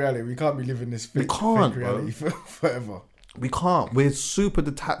this fake reality, we can't be living this fake reality forever. We can't. We're super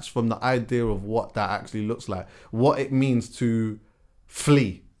detached from the idea of what that actually looks like, what it means to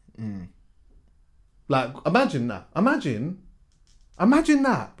flee. Like, imagine that. Imagine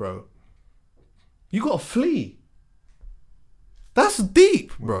that, bro. You got to flee. That's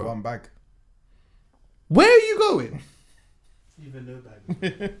deep, With bro. one bag. Where are you going? Even no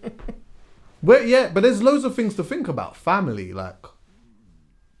bag. Where? Yeah, but there's loads of things to think about. Family, like,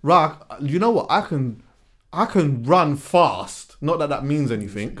 right? You know what? I can run fast. Not that that means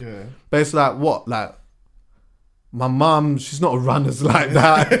anything. Yeah. But it's like what? Like, my mum, she's not a runner like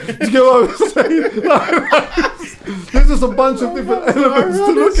that. Do you get what I'm saying? Like, there's just a bunch of different elements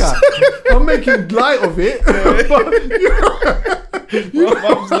to look at. I'm making light of it. But, Your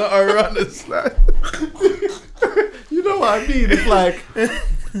mum's not a runner. you know what I mean?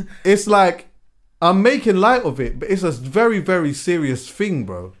 It's like I'm making light of it, but it's a very, very serious thing,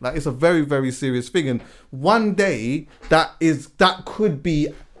 bro. Like, it's a very, very serious thing. And one day that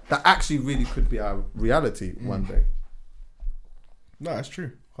actually really could be our reality one day. No, that's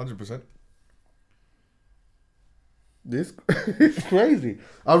true. 100%. It's crazy.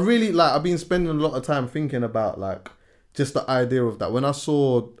 I've been spending a lot of time thinking about, like, just the idea of that. When I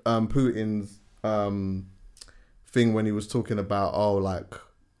saw Putin's thing when he was talking about, like,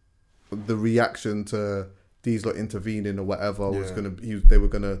 the reaction to these lot intervening or whatever was they were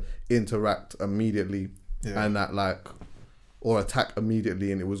gonna interact immediately and that, like, or attack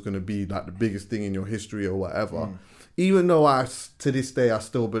immediately, and it was gonna be like the biggest thing in your history or whatever. Even though to this day I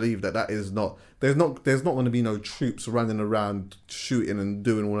still believe that is not. There's not going to be no troops running around shooting and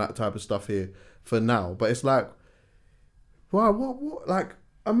doing all that type of stuff here for now. But it's like, wow, what like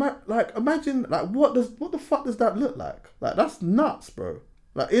imagine, like, what the fuck does that look like? Like, that's nuts, bro.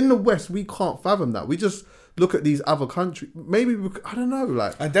 Like, in the West, we can't fathom that. We just look at these other countries. Maybe I don't know.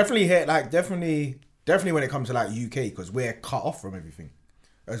 Like, And definitely here, like, definitely when it comes to, like, UK, because we're cut off from everything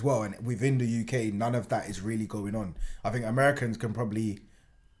as well. And within the UK, none of that is really going on. I think Americans can probably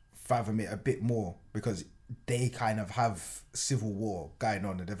fathom it a bit more because they kind of have civil war going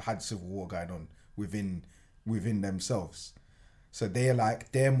on, and they've had civil war going on within themselves. So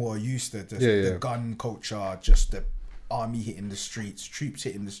they're more used to the gun culture, just the army hitting the streets, troops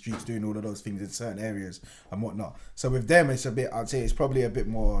hitting the streets, doing all of those things in certain areas and whatnot. So with them, I'd say it's probably a bit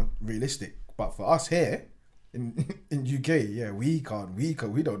more realistic. But for us here in UK, we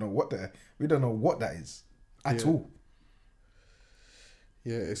don't know what that is at all.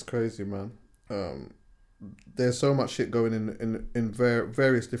 Yeah, it's crazy, man. There's so much shit going in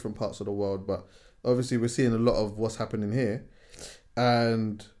various different parts of the world, but obviously we're seeing a lot of what's happening here,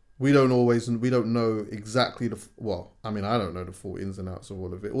 and we don't know exactly I don't know the full ins and outs of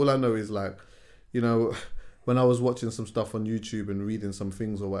all of it. All I know is, like, you know, when I was watching some stuff on YouTube and reading some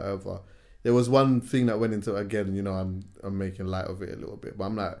things or whatever, there was one thing that went into, again, you know, I'm making light of it a little bit, but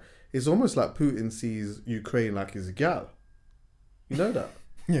I'm like, it's almost like Putin sees Ukraine like his gal. You know that?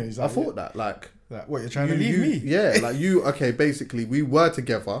 Yeah, exactly. I thought that, like, what, you're trying to leave me? Yeah, like, okay, basically, we were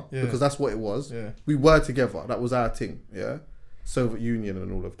together, because that's what it was. Yeah. We were together. That was our thing, yeah? Soviet Union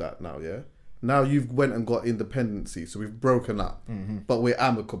and all of that now, yeah? Now you've went and got independency, so we've broken up, but we're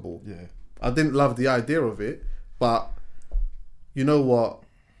amicable. Yeah. I didn't love the idea of it, but you know what?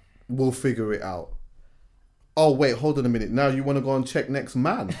 We'll figure it out. Oh, wait, hold on a minute. Now you want to go and check next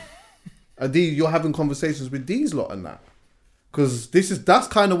man. You're having conversations with these lot and that. Because that's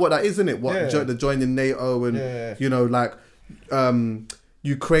kind of what that is, isn't it? The joining NATO and, you know, like,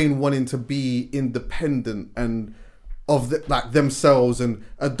 Ukraine wanting to be independent and of themselves and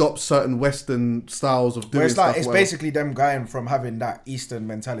adopt certain Western styles of doing stuff. It's basically them going from having that Eastern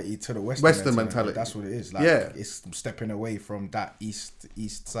mentality to the Western mentality. That's what it is. Like, it's stepping away from that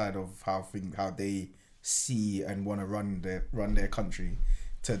east side of how they see and want to run their country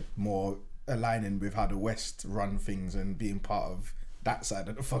to more aligning with how the West run things and being part of that side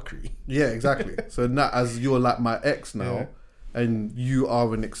of the fuckery. Yeah, exactly. So now, as you're like my ex now, and you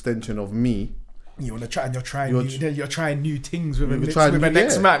are an extension of me. You want to try, and you're trying new things with an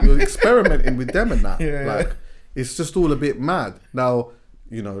ex man. You're experimenting with them and that. It's just all a bit mad. Now,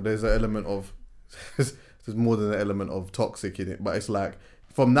 you know, there's an element of there's more than an element of toxic in it, but it's like,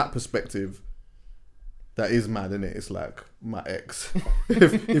 from that perspective, that is mad, isn't it? It's like my ex.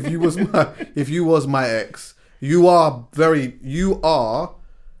 if you was my ex, you are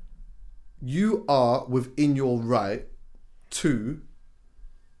within your right to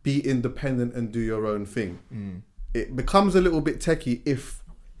be independent and do your own thing. It becomes a little bit techie if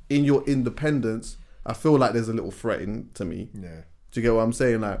in your independence, I feel like there's a little threat to me. Yeah. Do you get what I'm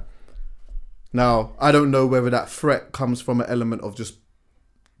saying? Like, now, I don't know whether that threat comes from an element of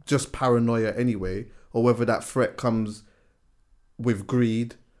just paranoia anyway, or whether that threat comes with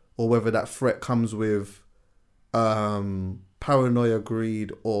greed, or whether that threat comes with paranoia,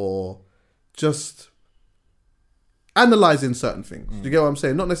 greed, or just analyzing certain things. Do you get what I'm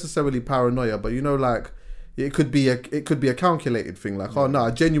saying? Not necessarily paranoia, but you know, like it could be a calculated thing. Like, oh no,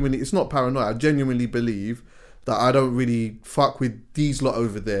 it's not paranoia. I genuinely believe that I don't really fuck with these lot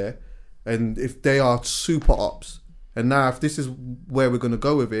over there, and if they are super ops, and now if this is where we're gonna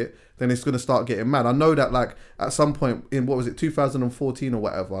go with it, then it's gonna start getting mad. I know that like at some point in 2014 or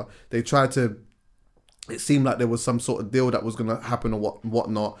whatever, they tried to. It seemed like there was some sort of deal that was gonna happen or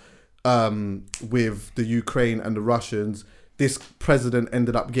whatnot with the Ukraine and the Russians. This president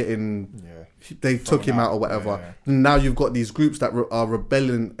ended up getting, they took him out or whatever. Yeah. Now you've got these groups that are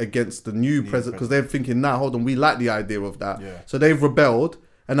rebelling against the new president because they're thinking, now, hold on, we like the idea of that. Yeah. So they've rebelled.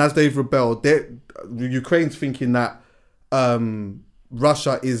 And as they've rebelled, Ukraine's thinking that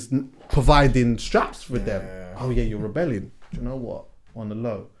Russia is providing straps for them. Oh yeah, you're rebelling. Do you know what? On the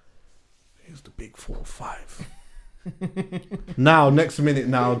low, here's the big 4 or 5. Now, next minute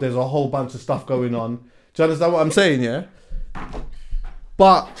now, there's a whole bunch of stuff going on. Do you understand what I'm saying, yeah?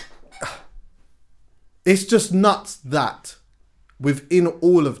 But it's just nuts that within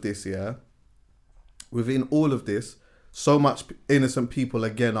all of this, so much innocent people,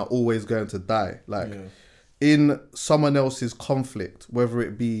 again, are always going to die. Like, in someone else's conflict, whether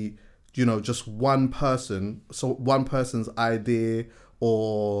it be, you know, just one person, so one person's idea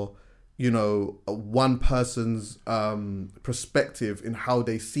or, you know, one person's perspective in how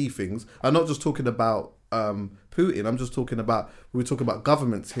they see things. I'm not just talking about Putin. I'm just talking about, we're talking about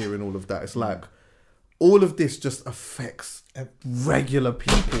governments here and all of that. It's like, all of this just affects regular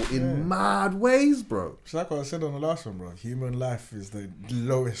people in mad ways, bro. It's like what I said on the last one, bro. Human life is the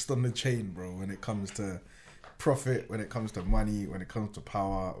lowest on the chain, bro, when it comes to profit, when it comes to money, when it comes to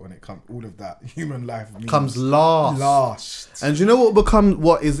power, when it comes, all of that. Human life comes last. And do you know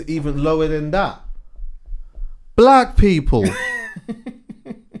what is even lower than that? Black people.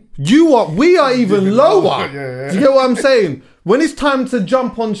 We are even lower. Do you get what I'm saying? When it's time to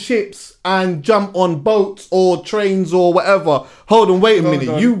jump on ships and jump on boats or trains or whatever, hold on, wait a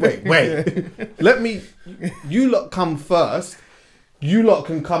minute. You wait. You lot come first. You lot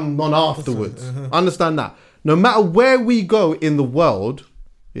can come on afterwards. Understand that? No matter where we go in the world,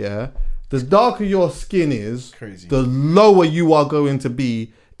 the darker your skin is, the lower you are going to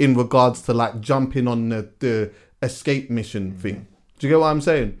be in regards to like jumping on the escape mission thing. Do you get what I'm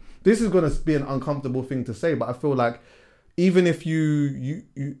saying? This is going to be an uncomfortable thing to say, but I feel like even if you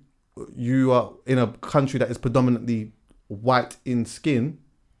are in a country that is predominantly white in skin,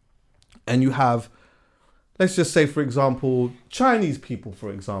 and you have, let's just say, for example, Chinese people,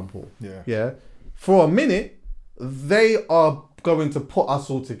 for example, for a minute, they are going to put us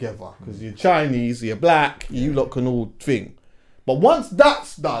all together because you're Chinese, you're black, you lot can all thing. But once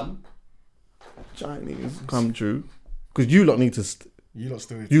that's done, Chinese come true because you lot need to. You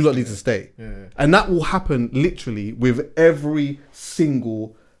lot need to stay. And that will happen literally with every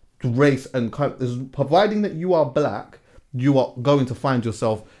single race and country. Providing that you are black, you are going to find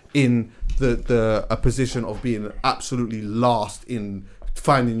yourself in a position of being absolutely last in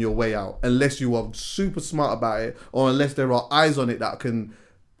finding your way out, unless you are super smart about it, or unless there are eyes on it that can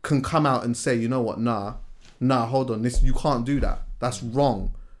come out and say, you know what, nah, hold on, you can't do that. That's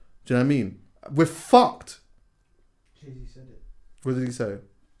wrong. Do you know what I mean? We're fucked. Jay-Z said it. What did he say?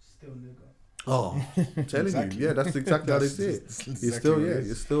 Still nigga. Oh, I'm telling you, that's exactly how they see it.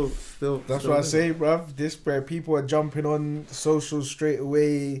 You're still. That's what I say, bruv. This where people are jumping on social straight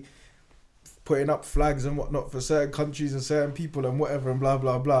away, putting up flags and whatnot for certain countries and certain people and whatever and blah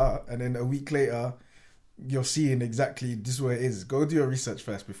blah blah. And then a week later, you're seeing exactly this is where it is. Go do your research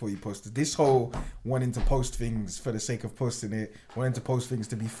first before you post it. This whole wanting to post things for the sake of posting it, wanting to post things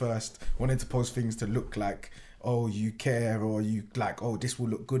to be first, wanting to post things to look like, oh, you care, or you like, oh, this will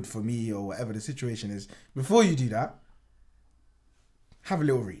look good for me, or whatever the situation is. Before you do that, have a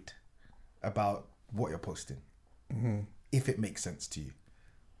little read about what you're posting, if it makes sense to you.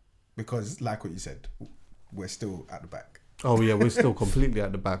 Because, like what you said, we're still at the back. Oh yeah, we're still completely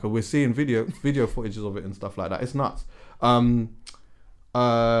at the back, and we're seeing video footages of it and stuff like that. It's nuts. I'm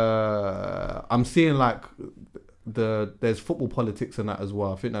seeing like there's football politics and that as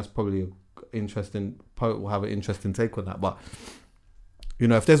well. I think that's probably interesting. Poet will have an interesting take on that. But you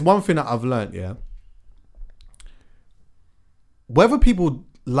know, if there's one thing that I've learned, whether people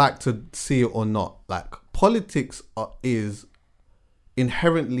like to see it or not, like politics is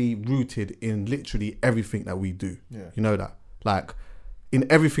inherently rooted in literally everything that we do. You know that, like in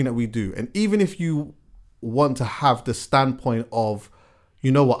everything that we do. And even if you want to have the standpoint of,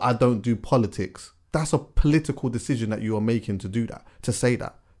 you know what, I don't do politics, that's a political decision that you are making to do that, to say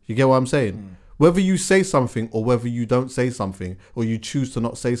that. You get what I'm saying? Whether you say something or whether you don't say something, or you choose to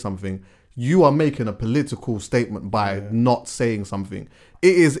not say something, you are making a political statement by not saying something.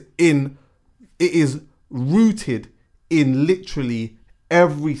 It is rooted in literally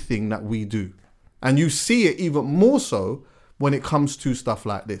everything that we do. And you see it even more so when it comes to stuff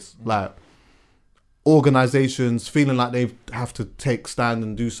like this. Like organizations feeling like they have to take stand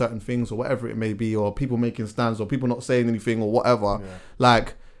and do certain things or whatever it may be, or people making stands or people not saying anything or whatever.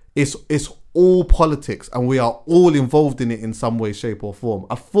 Like it's all politics, and we are all involved in it in some way, shape or form.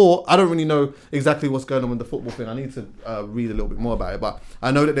 I don't really know exactly what's going on with the football thing. I need to read a little bit more about it, but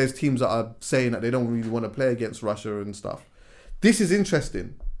I know that there's teams that are saying that they don't really want to play against Russia and stuff. This is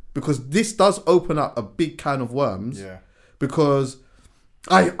interesting because this does open up a big can of worms, because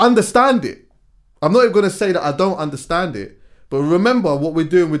I understand it. I'm not even going to say that I don't understand it, but remember what we're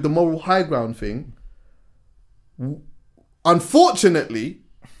doing with the moral high ground thing. Unfortunately,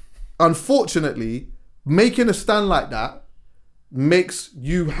 making a stand like that makes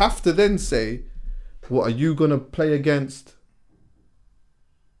you have to then say, what, are you going to play against?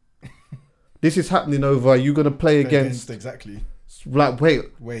 This is happening over, are you going to play against? Exactly. Like,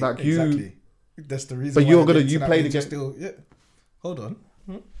 wait, like exactly. you... That's the reason but why you're going to, you played against... Still, hold on.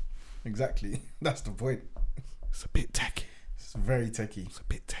 Exactly. That's the point. It's a bit techie. It's very techie. It's a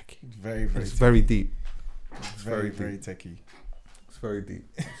bit techie. Very, very It's techie. very deep. It's very, very techie. It's very deep.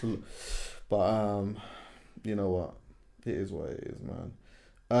 But you know what? It is what it is, man.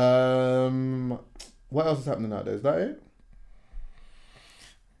 What else is happening out there? Is that it?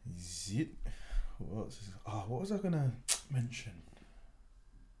 Is it? What was I gonna mention?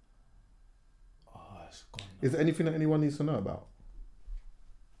 It's gone. Is there anything that anyone needs to know about?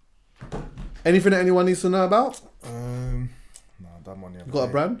 Anything that anyone needs to know about? No, done one the other You got a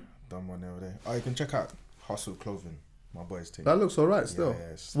day. brand? Done one the other day. Oh, you can check out Hustle Clothing. My boy's team. That looks alright still.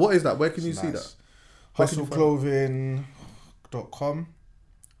 Yeah, what is that? Where can you see nice. that? Where can you find Hustleclothing.com.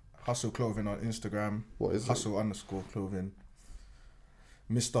 Hustle Clothing on Instagram. What is Hustle_clothing.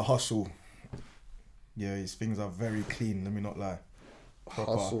 Mr. Hustle. Yeah, his things are very clean, let me not lie.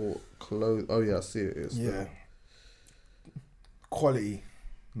 Proper. Hustle clothes. Oh yeah, I see it is. Yeah. Quality.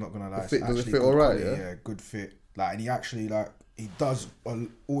 Not gonna lie. Does it actually fit good alright? quality, yeah, good fit. Like, and he actually he does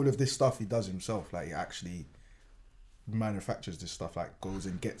all of this stuff. He does himself. Like, he actually manufactures this stuff. Like, goes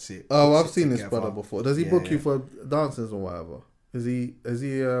and gets it. Oh, I've puts it seen this together. brother before. Does he book you for dances or whatever? Is he?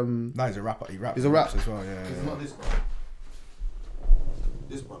 No, he's a rapper. He raps. He's a rapper as well. Yeah. It's not this guy.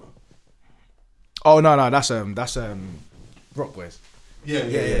 This brother. Oh no, that's Rock Boys. Yeah.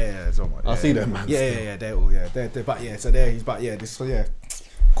 It's on I see them, man. Yeah. They're all they're but yeah. So there he's but yeah. This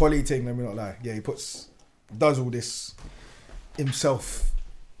quality thing. Let me not lie. Yeah, he does all this himself.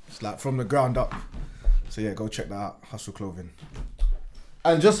 It's like from the ground up. So yeah, go check that out. Hustle Clothing.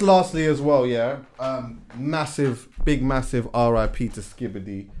 And just lastly as well, massive RIP to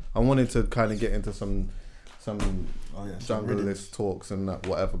Skibbity. I wanted to kind of get into some junglist talks and that,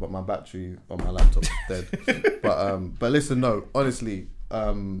 whatever, but my battery on my laptop is dead. But listen, no, honestly,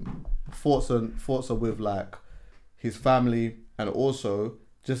 thoughts are with like his family and also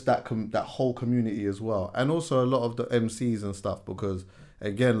just that whole community as well, and also a lot of the MCs and stuff, because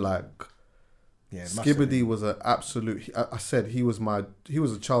again, like. Yeah, Skibbity was an absolute. I said he was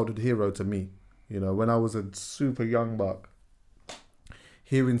a childhood hero to me. You know, when I was a super young buck,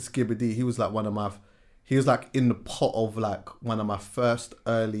 hearing Skibbity, he was like he was like in the pot of like one of my first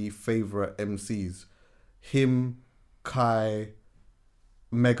early favorite MCs. Him, Kai,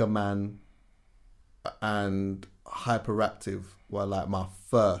 Mega Man, and Hyperactive were like my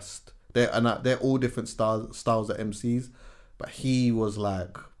first. They're all different styles of MCs, but he was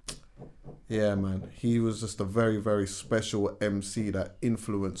like. Yeah, man. He was just a very, very special MC that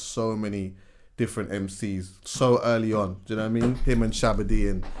influenced so many different MCs so early on. Do you know what I mean? Him and Shabba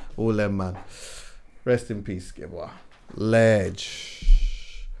and all them, man. Rest in peace, Skibber.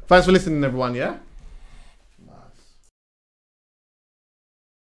 Ledge. Thanks for listening, everyone, yeah?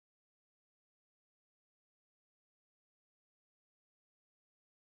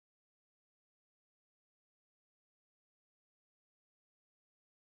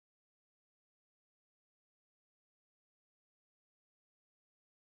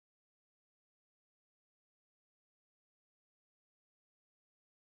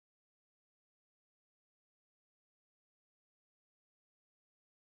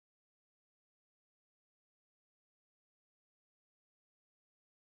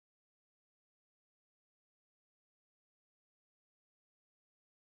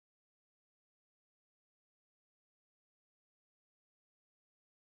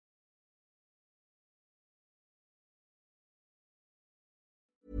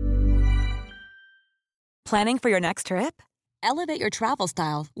 Planning for your next trip? Elevate your travel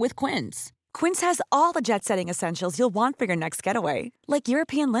style with Quince. Quince has all the jet-setting essentials you'll want for your next getaway, like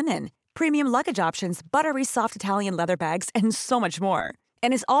European linen, premium luggage options, buttery soft Italian leather bags, and so much more.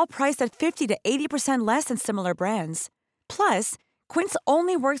 And is all priced at 50 to 80% less than similar brands. Plus, Quince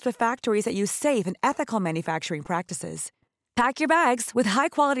only works with factories that use safe and ethical manufacturing practices. Pack your bags with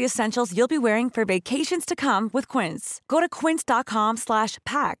high-quality essentials you'll be wearing for vacations to come with Quince. Go to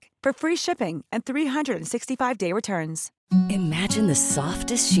quince.com/pack for free shipping and 365-day returns. Imagine the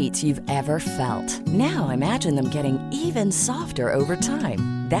softest sheets you've ever felt. Now imagine them getting even softer over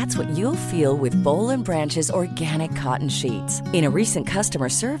time. That's what you'll feel with Boll & Branch's organic cotton sheets. In a recent customer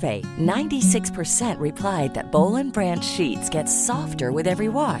survey, 96% replied that Boll & Branch sheets get softer with every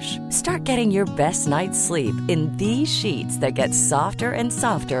wash. Start getting your best night's sleep in these sheets that get softer and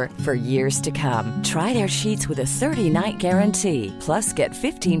softer for years to come. Try their sheets with a 30-night guarantee. Plus, get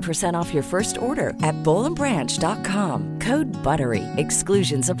 15% off your first order at bollandbranch.com. Code BUTTERY.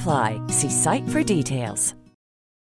 Exclusions apply. See site for details.